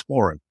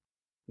cyclosporin.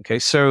 Okay,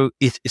 so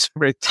it's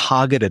very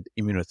targeted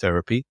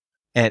immunotherapy,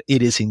 and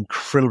it is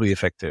incredibly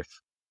effective.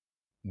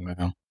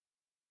 Wow.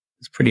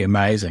 It's pretty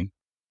amazing.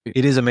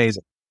 It is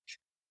amazing.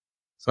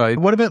 So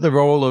what about the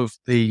role of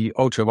the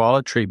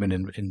ultraviolet treatment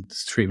in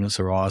treatment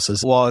of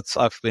psoriasis? Well,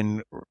 I've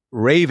been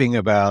raving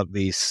about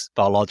these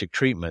biologic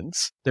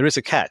treatments. There is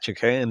a catch,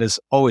 okay? And there's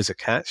always a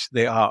catch.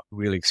 They are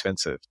really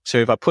expensive. So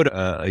if I put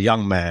a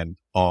young man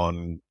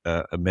on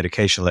a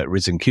medication like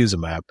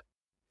risankizumab,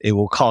 it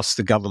will cost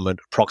the government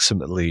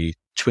approximately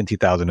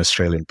 20,000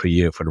 Australian per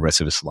year for the rest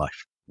of his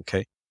life,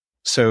 okay?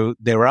 So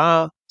there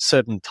are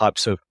certain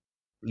types of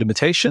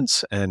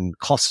limitations, and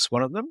cost is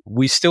one of them.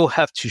 We still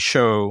have to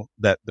show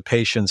that the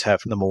patients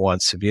have, number one,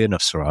 severe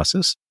enough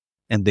psoriasis,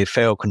 and they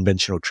fail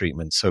conventional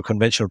treatments. So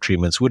conventional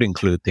treatments would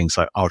include things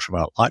like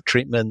ultraviolet light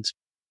treatment,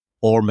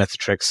 or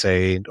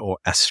methotrexate, or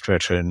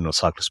azathioprine, or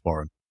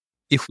cyclosporin.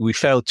 If we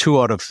fail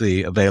 2 out of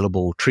the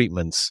available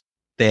treatments,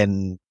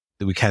 then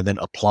we can then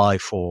apply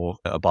for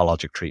a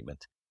biologic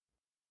treatment.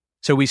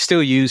 So we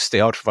still use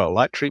the ultraviolet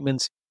light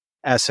treatments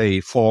as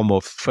a form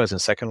of first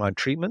and second line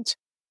treatment.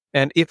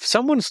 And if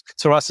someone's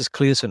psoriasis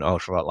clears an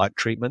ultraviolet light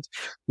treatment,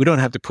 we don't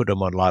have to put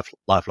them on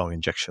lifelong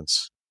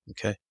injections.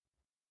 Okay.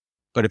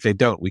 But if they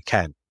don't, we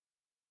can.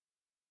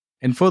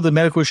 And for the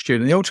medical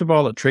student, the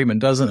ultraviolet treatment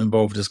doesn't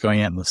involve just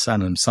going out in the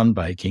sun and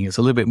sunbaking. It's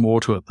a little bit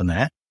more to it than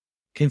that.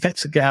 Can you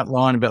perhaps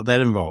outline about that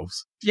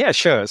involves? Yeah,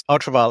 sure.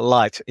 Ultraviolet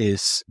light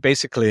is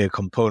basically a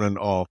component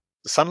of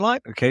the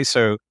sunlight. Okay.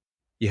 So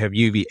you have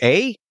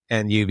UVA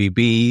and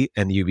UVB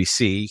and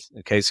UVC.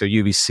 Okay, so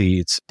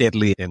UVC, it's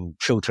deadly and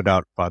filtered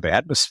out by the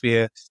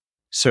atmosphere.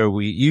 So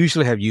we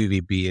usually have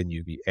UVB and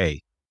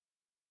UVA.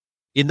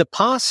 In the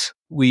past,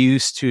 we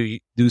used to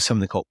do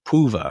something called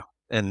PUVA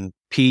and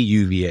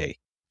PUVA.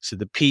 So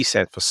the P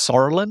stands for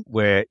psoralen,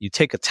 where you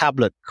take a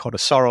tablet called a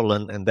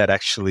psoralen, and that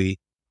actually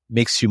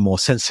makes you more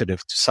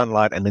sensitive to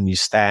sunlight. And then you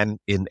stand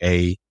in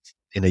a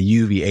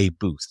UVA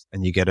booth,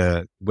 and you get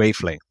a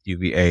wavelength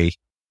UVA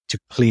to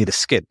clear the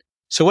skin.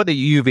 So what the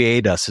UVA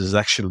does is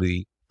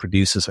actually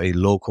produces a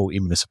local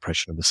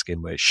immunosuppression of the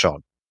skin where it's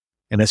shone.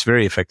 And that's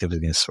very effective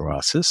against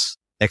psoriasis,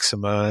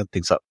 eczema,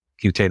 things like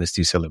cutaneous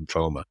T-cell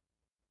lymphoma.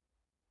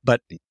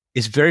 But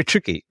it's very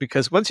tricky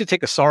because once you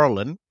take a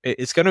psoralen,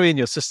 it's going to be in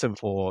your system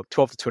for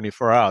 12 to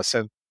 24 hours.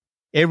 And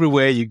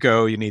everywhere you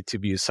go, you need to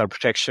use sun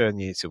protection.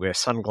 You need to wear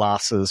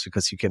sunglasses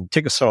because you can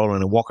take a psoralen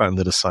and walk out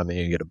under the sun and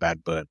you get a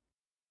bad burn.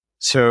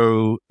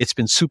 So it's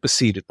been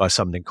superseded by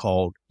something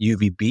called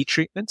UVB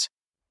treatment.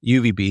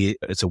 UVB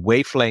is a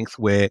wavelength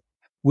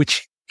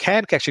which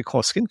can actually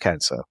cause skin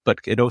cancer, but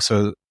it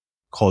also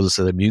causes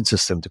the immune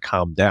system to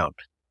calm down.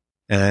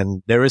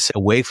 And there is a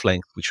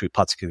wavelength which we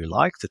particularly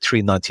like, the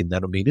 390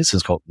 nanometers.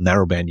 It's called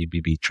narrowband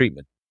UVB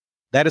treatment.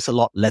 That is a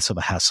lot less of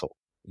a hassle.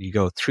 You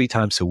go 3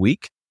 times a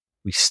week.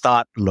 We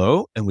start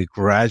low and we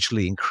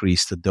gradually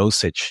increase the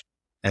dosage.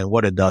 And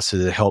what it does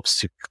is it helps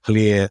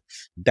to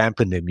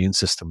dampen the immune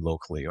system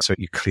locally. So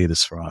you clear the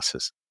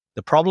psoriasis.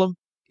 The problem,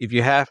 if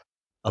you have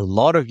a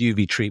lot of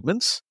UV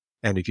treatments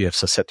and if you have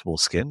susceptible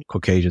skin,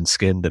 Caucasian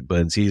skin that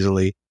burns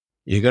easily,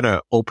 you're going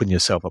to open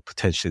yourself up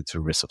potentially to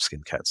risk of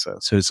skin cancer.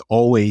 So it's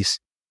always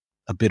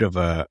a bit of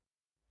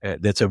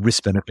there's a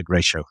risk-benefit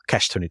ratio,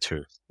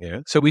 catch-22. Yeah.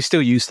 So we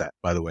still use that,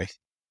 by the way.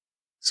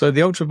 So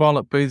the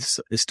ultraviolet booths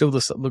is still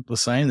look the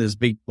same. There's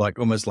big,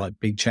 almost like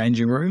big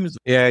changing rooms.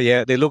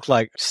 Yeah. They look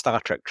like Star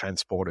Trek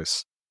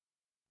transporters.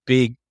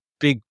 Big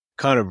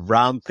kind of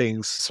round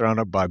things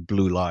surrounded by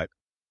blue light.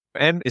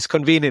 And it's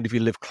convenient if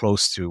you live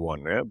close to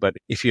one. Yeah? But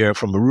if you're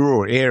from a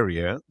rural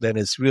area, then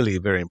it's really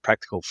very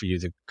impractical for you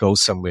to go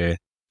somewhere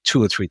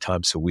 2 or 3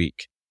 times a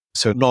week.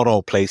 So not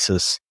all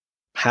places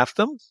have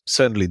them.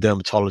 Certainly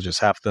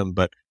dermatologists have them,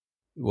 but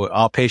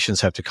our patients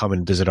have to come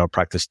and visit our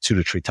practice 2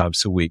 to 3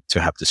 times a week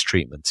to have this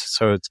treatment.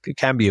 So it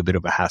can be a bit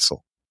of a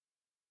hassle.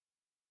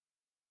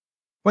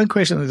 One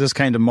question that just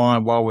came to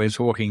mind while we were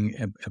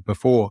talking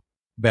before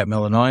about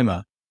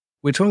melanoma,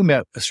 we're talking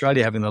about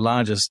Australia having the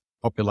largest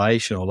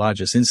population or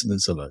largest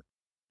incidence of it.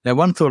 Now,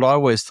 one thought I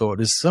always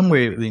thought is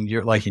somewhere in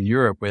Europe, like in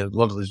Europe, where a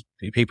lot of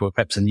the people are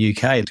perhaps in the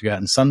UK to go out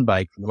and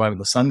sunbake from the moment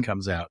the sun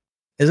comes out.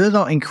 Has it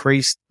not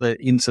increased the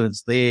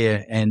incidence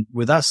there? And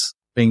with us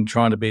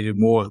trying to be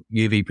more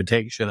UV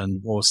protection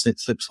and more slip,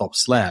 slop,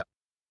 slap,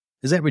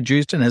 has that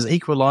reduced and has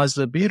equalized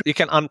a bit? You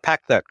can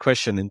unpack that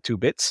question in 2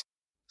 bits.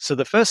 So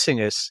the first thing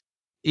is,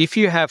 if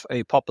you have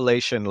a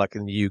population like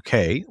in the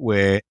UK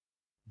where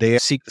they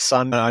seek the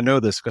sun, I know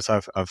this because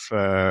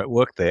I've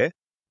worked there,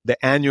 the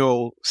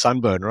annual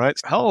sunburn, right?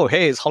 Oh,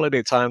 hey, it's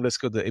holiday time. Let's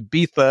go to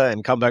Ibiza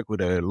and come back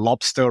with a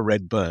lobster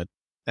red burn.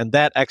 And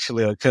that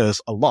actually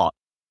occurs a lot.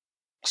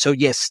 So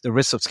yes, the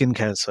risk of skin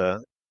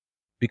cancer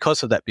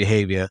because of that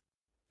behavior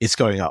is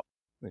going up.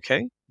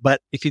 Okay.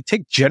 But if you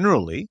take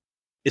generally,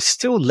 it's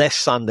still less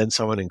sun than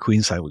someone in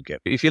Queensland would get.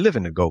 If you live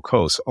in the Gold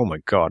Coast, oh my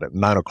God, at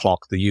 9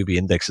 o'clock, the UV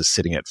index is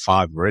sitting at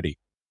 5 already.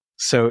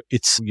 So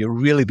you're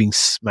really being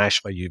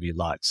smashed by UV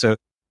light. So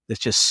there's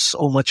just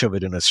so much of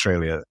it in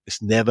Australia.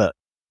 The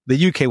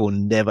UK will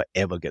never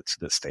ever get to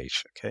this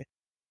stage. Okay.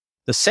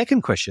 The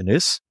second question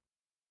is,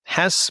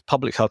 has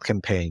public health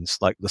campaigns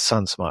like the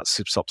Sun Smart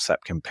Sip Stop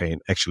Sap campaign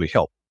actually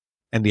helped?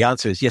 And the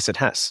answer is yes, it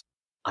has.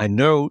 I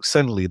know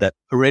certainly that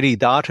already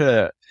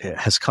data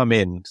has come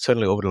in,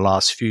 certainly over the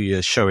last few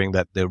years, showing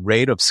that the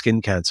rate of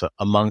skin cancer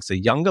amongst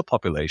the younger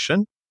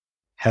population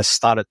has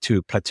started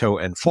to plateau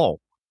and fall.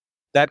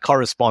 That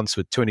corresponds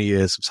with 20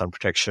 years of sun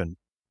protection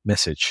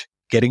message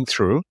getting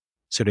through.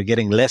 So they're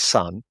getting less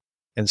sun.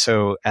 And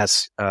so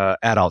as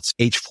adults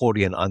age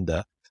 40 and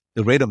under,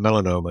 the rate of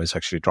melanoma is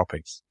actually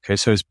dropping. Okay,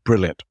 so it's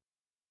brilliant.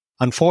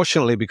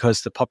 Unfortunately,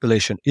 because the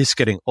population is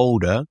getting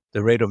older,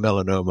 the rate of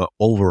melanoma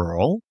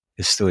overall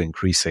is still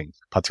increasing,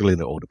 particularly in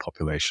the older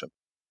population.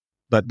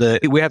 But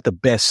we have the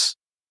best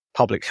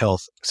public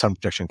health sun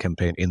protection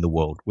campaign in the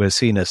world. We're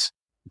seen as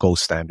gold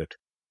standard.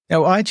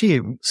 Now, I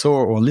actually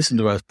saw or listened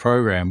to a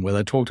program where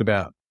they talked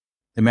about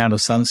the amount of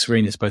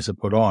sunscreen you're supposed to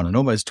put on and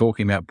almost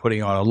talking about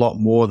putting on a lot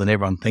more than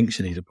everyone thinks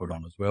you need to put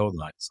on as well.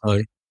 Like,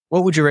 so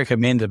what would you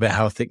recommend about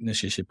how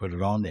thickness you should put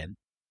it on then?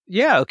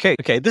 Yeah, okay.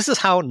 This is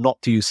how not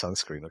to use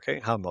sunscreen, okay?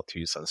 How not to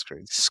use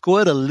sunscreen.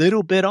 Squirt a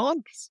little bit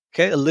on,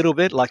 okay? A little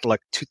bit, like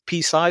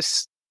toothpiece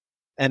size,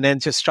 and then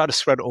just try to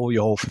spread over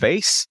your whole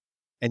face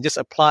and just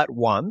apply it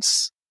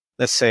once,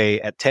 let's say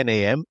at 10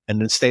 a.m.,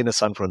 and then stay in the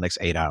sun for the next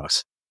 8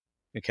 hours,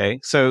 okay?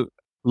 So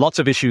lots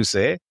of issues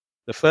there.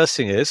 The first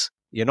thing is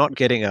you're not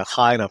getting a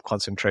high enough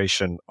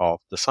concentration of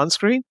the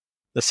sunscreen.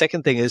 The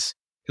second thing is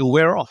it'll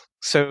wear off.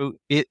 So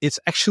it's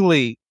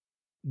actually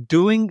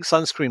doing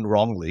sunscreen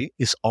wrongly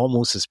is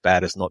almost as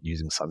bad as not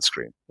using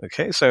sunscreen.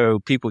 Okay. So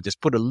people just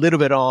put a little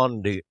bit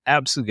on, they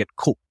absolutely get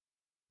cooked.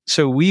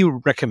 So we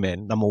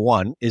recommend, number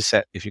one, is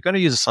that if you're going to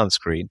use a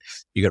sunscreen,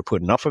 you got to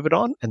put enough of it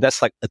on. And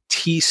that's like a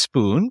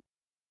teaspoon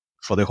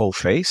for the whole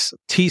face, a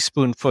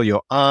teaspoon for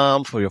your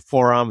arm, for your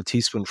forearm, a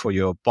teaspoon for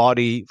your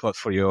body,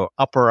 for your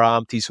upper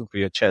arm, teaspoon for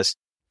your chest,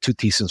 2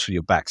 teaspoons for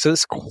your back. So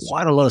it's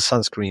quite a lot of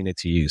sunscreen you need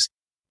to use.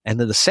 And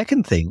then the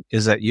second thing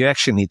is that you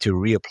actually need to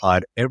reapply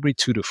it every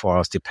 2 to 4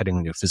 hours, depending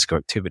on your physical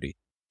activity.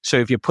 So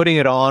if you're putting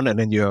it on and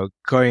then you're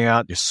going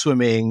out, you're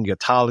swimming, you're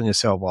toweling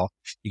yourself off,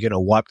 you're going to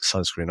wipe the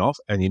sunscreen off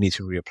and you need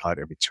to reapply it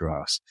every 2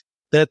 hours.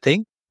 Third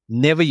thing,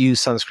 never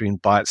use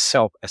sunscreen by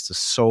itself as the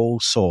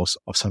sole source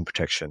of sun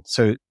protection.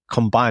 So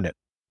combine it.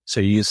 So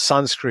you use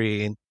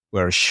sunscreen,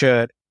 wear a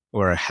shirt,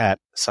 wear a hat,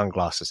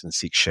 sunglasses, and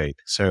seek shade.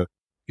 So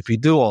if you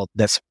do all,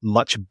 that's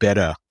much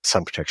better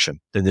sun protection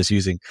than just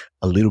using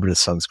a little bit of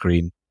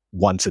sunscreen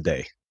once a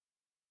day.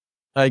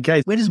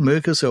 Okay, where does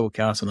Merkel cell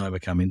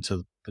carcinoma come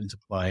into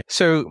play?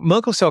 So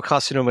Merkel cell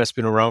carcinoma has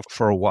been around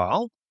for a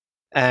while,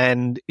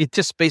 and it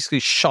just basically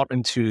shot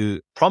into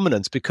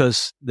prominence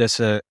because there's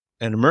a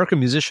an American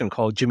musician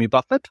called Jimmy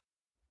Buffett,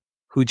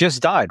 who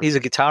just died. He's a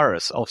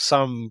guitarist of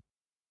some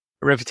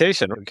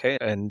reputation, okay?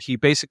 And he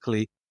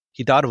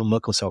died of a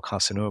Merkel cell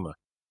carcinoma.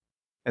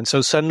 And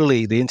so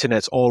suddenly the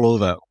internet's all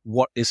over.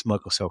 What is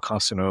Merkel cell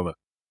carcinoma?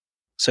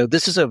 So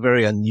this is a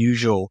very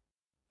unusual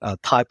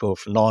type of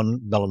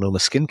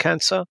non-melanoma skin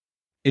cancer.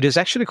 It is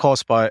actually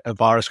caused by a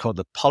virus called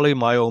the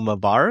polymyoma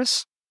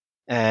virus.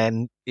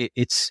 And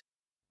it's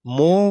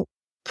more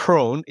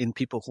prone in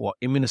people who are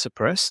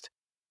immunosuppressed.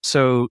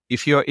 So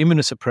if you're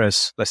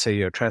immunosuppressed, let's say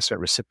you're a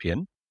transplant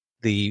recipient,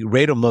 the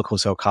rate of Merkel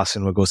cell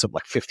carcinoma goes up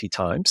like 50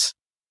 times.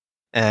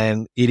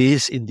 And it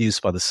is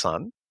induced by the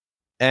sun.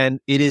 And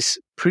it is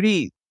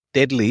pretty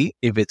deadly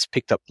if it's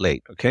picked up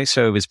late. Okay.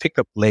 So if it's picked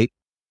up late,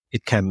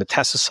 it can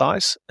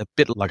metastasize a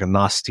bit like a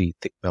nasty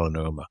thick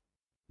melanoma.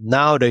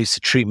 Nowadays, the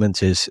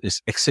treatment is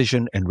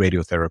excision and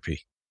radiotherapy.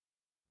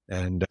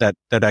 And that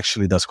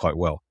actually does quite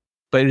well.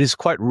 But it is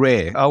quite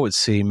rare. I would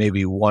say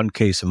maybe one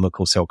case of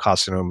Merkel cell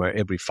carcinoma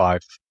every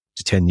 5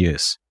 to 10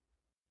 years.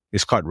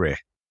 It's quite rare.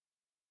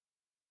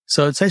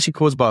 So it's actually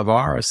caused by a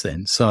virus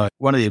then. So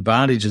one of the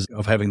advantages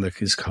of having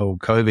this whole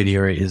COVID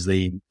era is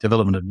the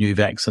development of new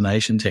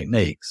vaccination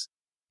techniques.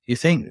 Do you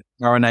think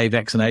RNA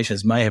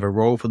vaccinations may have a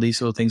role for these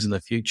sort of things in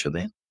the future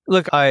then?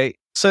 Look,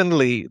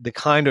 certainly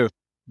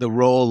the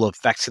role of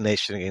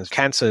vaccination against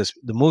cancer is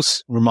the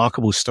most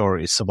remarkable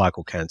story is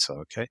cervical cancer,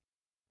 okay?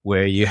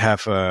 Where you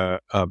have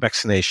a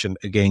vaccination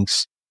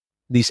against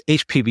these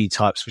HPV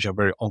types, which are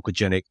very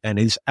oncogenic, and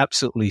it's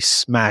absolutely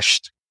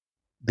smashed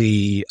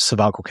the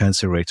cervical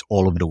cancer rates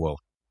all over the world.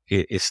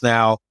 It's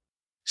now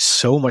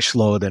so much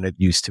lower than it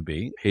used to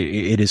be.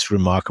 It is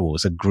remarkable.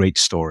 It's a great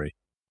story.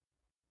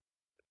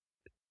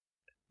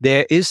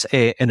 There is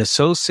an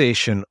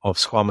association of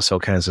squamous cell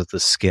cancer of the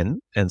skin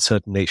and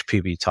certain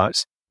HPV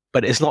types,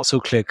 but it's not so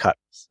clear-cut.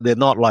 They're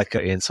not like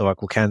in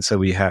cervical cancer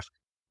where you have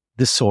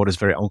this sort is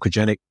very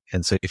oncogenic,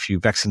 and so if you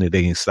vaccinate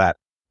against that,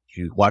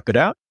 you wipe it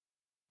out.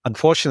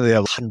 Unfortunately, there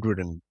are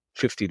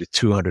 150 to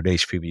 200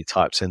 HPV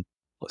types, and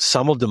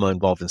some of them are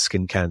involved in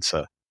skin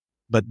cancer.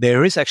 But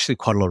there is actually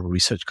quite a lot of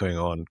research going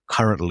on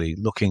currently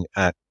looking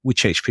at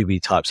which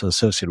HPV types are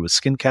associated with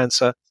skin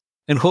cancer.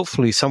 And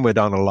hopefully somewhere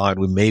down the line,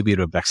 we may be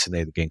able to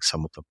vaccinate against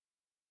some of them.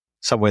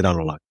 Somewhere down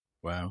the line.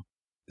 Wow.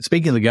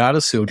 Speaking of the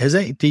Gardasil, has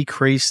that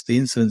decreased the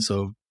incidence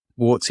of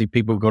warts if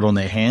people got on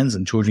their hands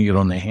and children get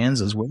on their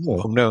hands as well?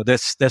 Oh, no,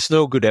 there's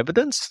no good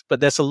evidence, but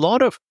there's a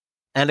lot of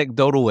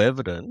anecdotal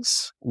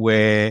evidence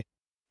where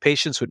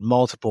patients with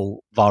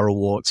multiple viral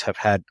warts have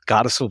had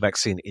Gardasil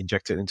vaccine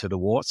injected into the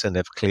warts and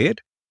they've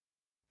cleared.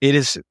 It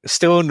is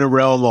still in the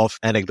realm of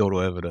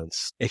anecdotal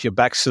evidence. If your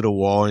back's to the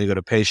wall and you've got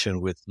a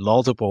patient with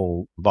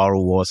multiple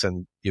viral warts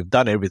and you've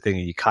done everything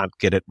and you can't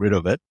get rid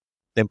of it,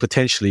 then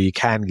potentially you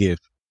can give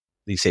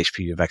these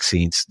HPV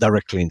vaccines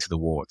directly into the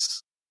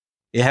warts.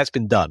 It has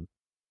been done.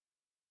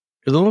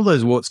 Because a lot of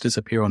those warts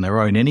disappear on their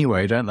own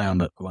anyway, don't they, on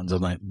the ones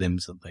on them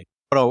something?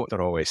 Not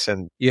always.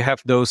 And you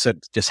have those that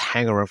just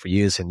hang around for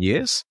years and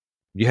years.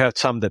 You have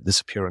some that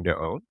disappear on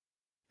their own.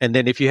 And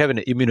then if you have an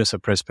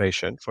immunosuppressed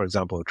patient, for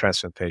example, a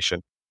transplant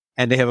patient,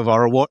 and they have a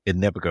viral wart, it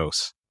never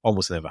goes.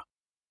 Almost never.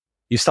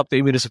 You stop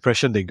the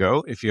immunosuppression, they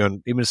go. If you're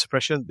on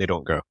immunosuppression, they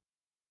don't go.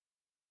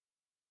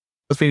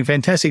 It's been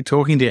fantastic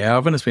talking to you,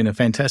 Alvin. It's been a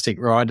fantastic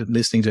ride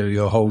listening to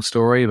your whole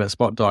story about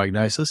spot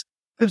diagnosis.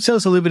 Tell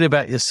us a little bit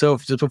about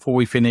yourself just before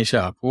we finish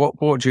up. What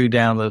brought you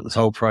down this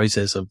whole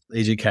process of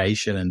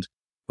education and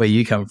where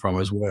you come from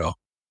as well?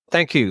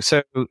 Thank you.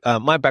 So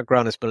my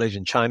background is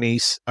Malaysian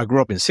Chinese. I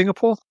grew up in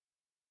Singapore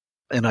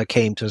and I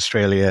came to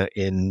Australia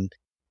in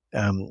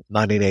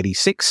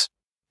 1986.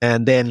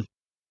 And then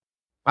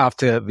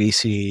after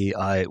VC,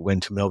 I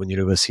went to Melbourne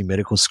University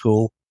Medical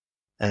School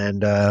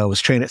and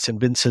was trained at St.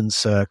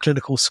 Vincent's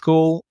Clinical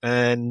School.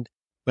 And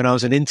when I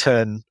was an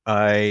intern,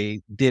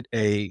 I did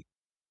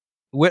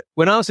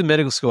when I was in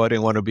medical school, I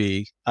didn't want to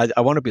be,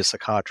 I want to be a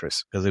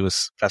psychiatrist because it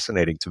was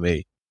fascinating to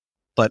me.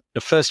 But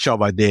the first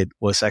job I did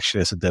was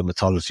actually as a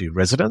dermatology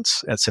resident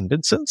at St.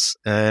 Vincent's.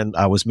 And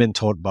I was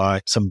mentored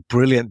by some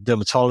brilliant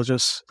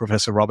dermatologists,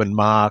 Professor Robin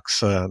Marks,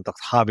 Dr.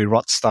 Harvey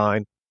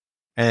Rothstein.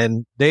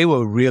 And they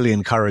were really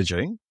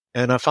encouraging.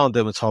 And I found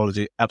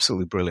dermatology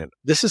absolutely brilliant.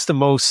 This is the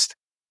most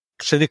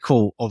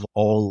clinical of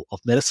all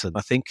of medicine,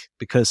 I think,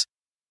 because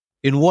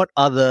in what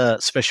other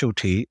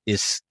specialty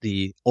is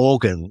the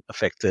organ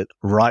affected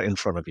right in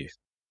front of you?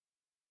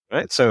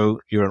 Right? So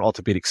you're an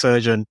orthopedic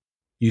surgeon.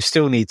 You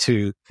still need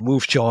to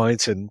move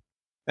joints and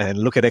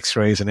look at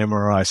x-rays and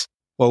MRIs.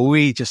 Well,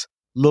 we just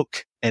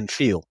look and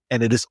feel,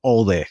 and it is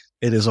all there.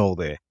 It is all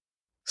there.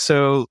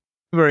 So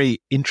very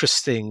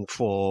interesting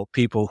for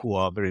people who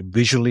are very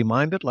visually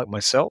minded like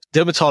myself.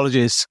 Dermatology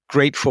is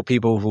great for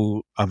people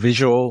who are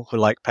visual, who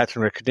like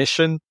pattern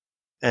recognition.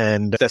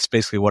 And that's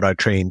basically what I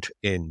trained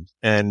in.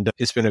 And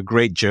it's been a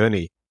great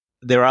journey.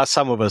 There are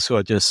some of us who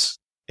are just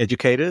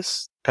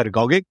educators,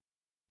 pedagogic.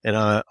 And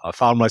I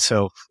found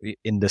myself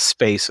in the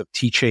space of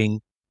teaching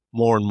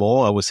more and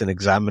more. I was an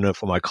examiner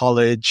for my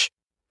college,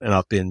 and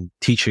I've been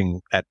teaching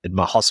at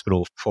my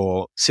hospital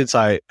since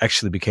I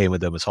actually became a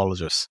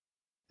dermatologist.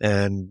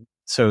 And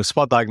So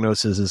spot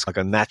diagnosis is like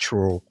a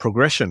natural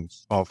progression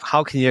of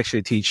how can you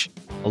actually teach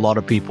a lot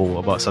of people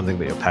about something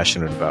that you're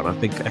passionate about. I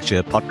think actually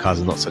a podcast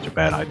is not such a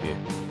bad idea,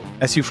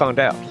 as you found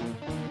out.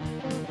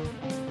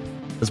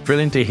 It's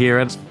brilliant to hear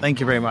it. Thank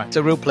you very much. It's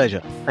a real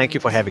pleasure. Thank you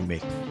for having me.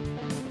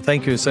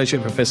 Thank you,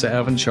 Associate Professor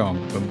Alvin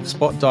Chong from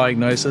Spot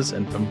Diagnosis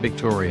and from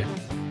Victoria.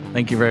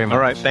 Thank you very much. All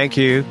right, thank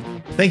you.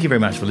 Thank you very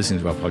much for listening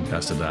to our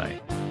podcast today.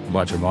 I'd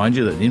like to remind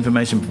you that the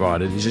information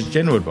provided is just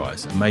general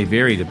advice and may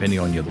vary depending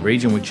on the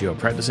region which you are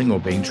practicing or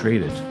being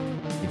treated.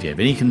 If you have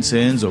any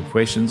concerns or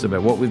questions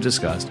about what we've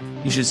discussed,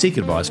 you should seek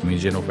advice from your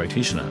general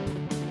practitioner.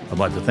 I'd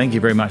like to thank you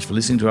very much for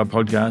listening to our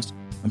podcast,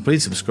 and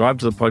please subscribe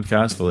to the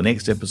podcast for the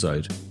next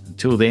episode.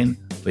 Until then,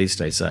 please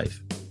stay safe.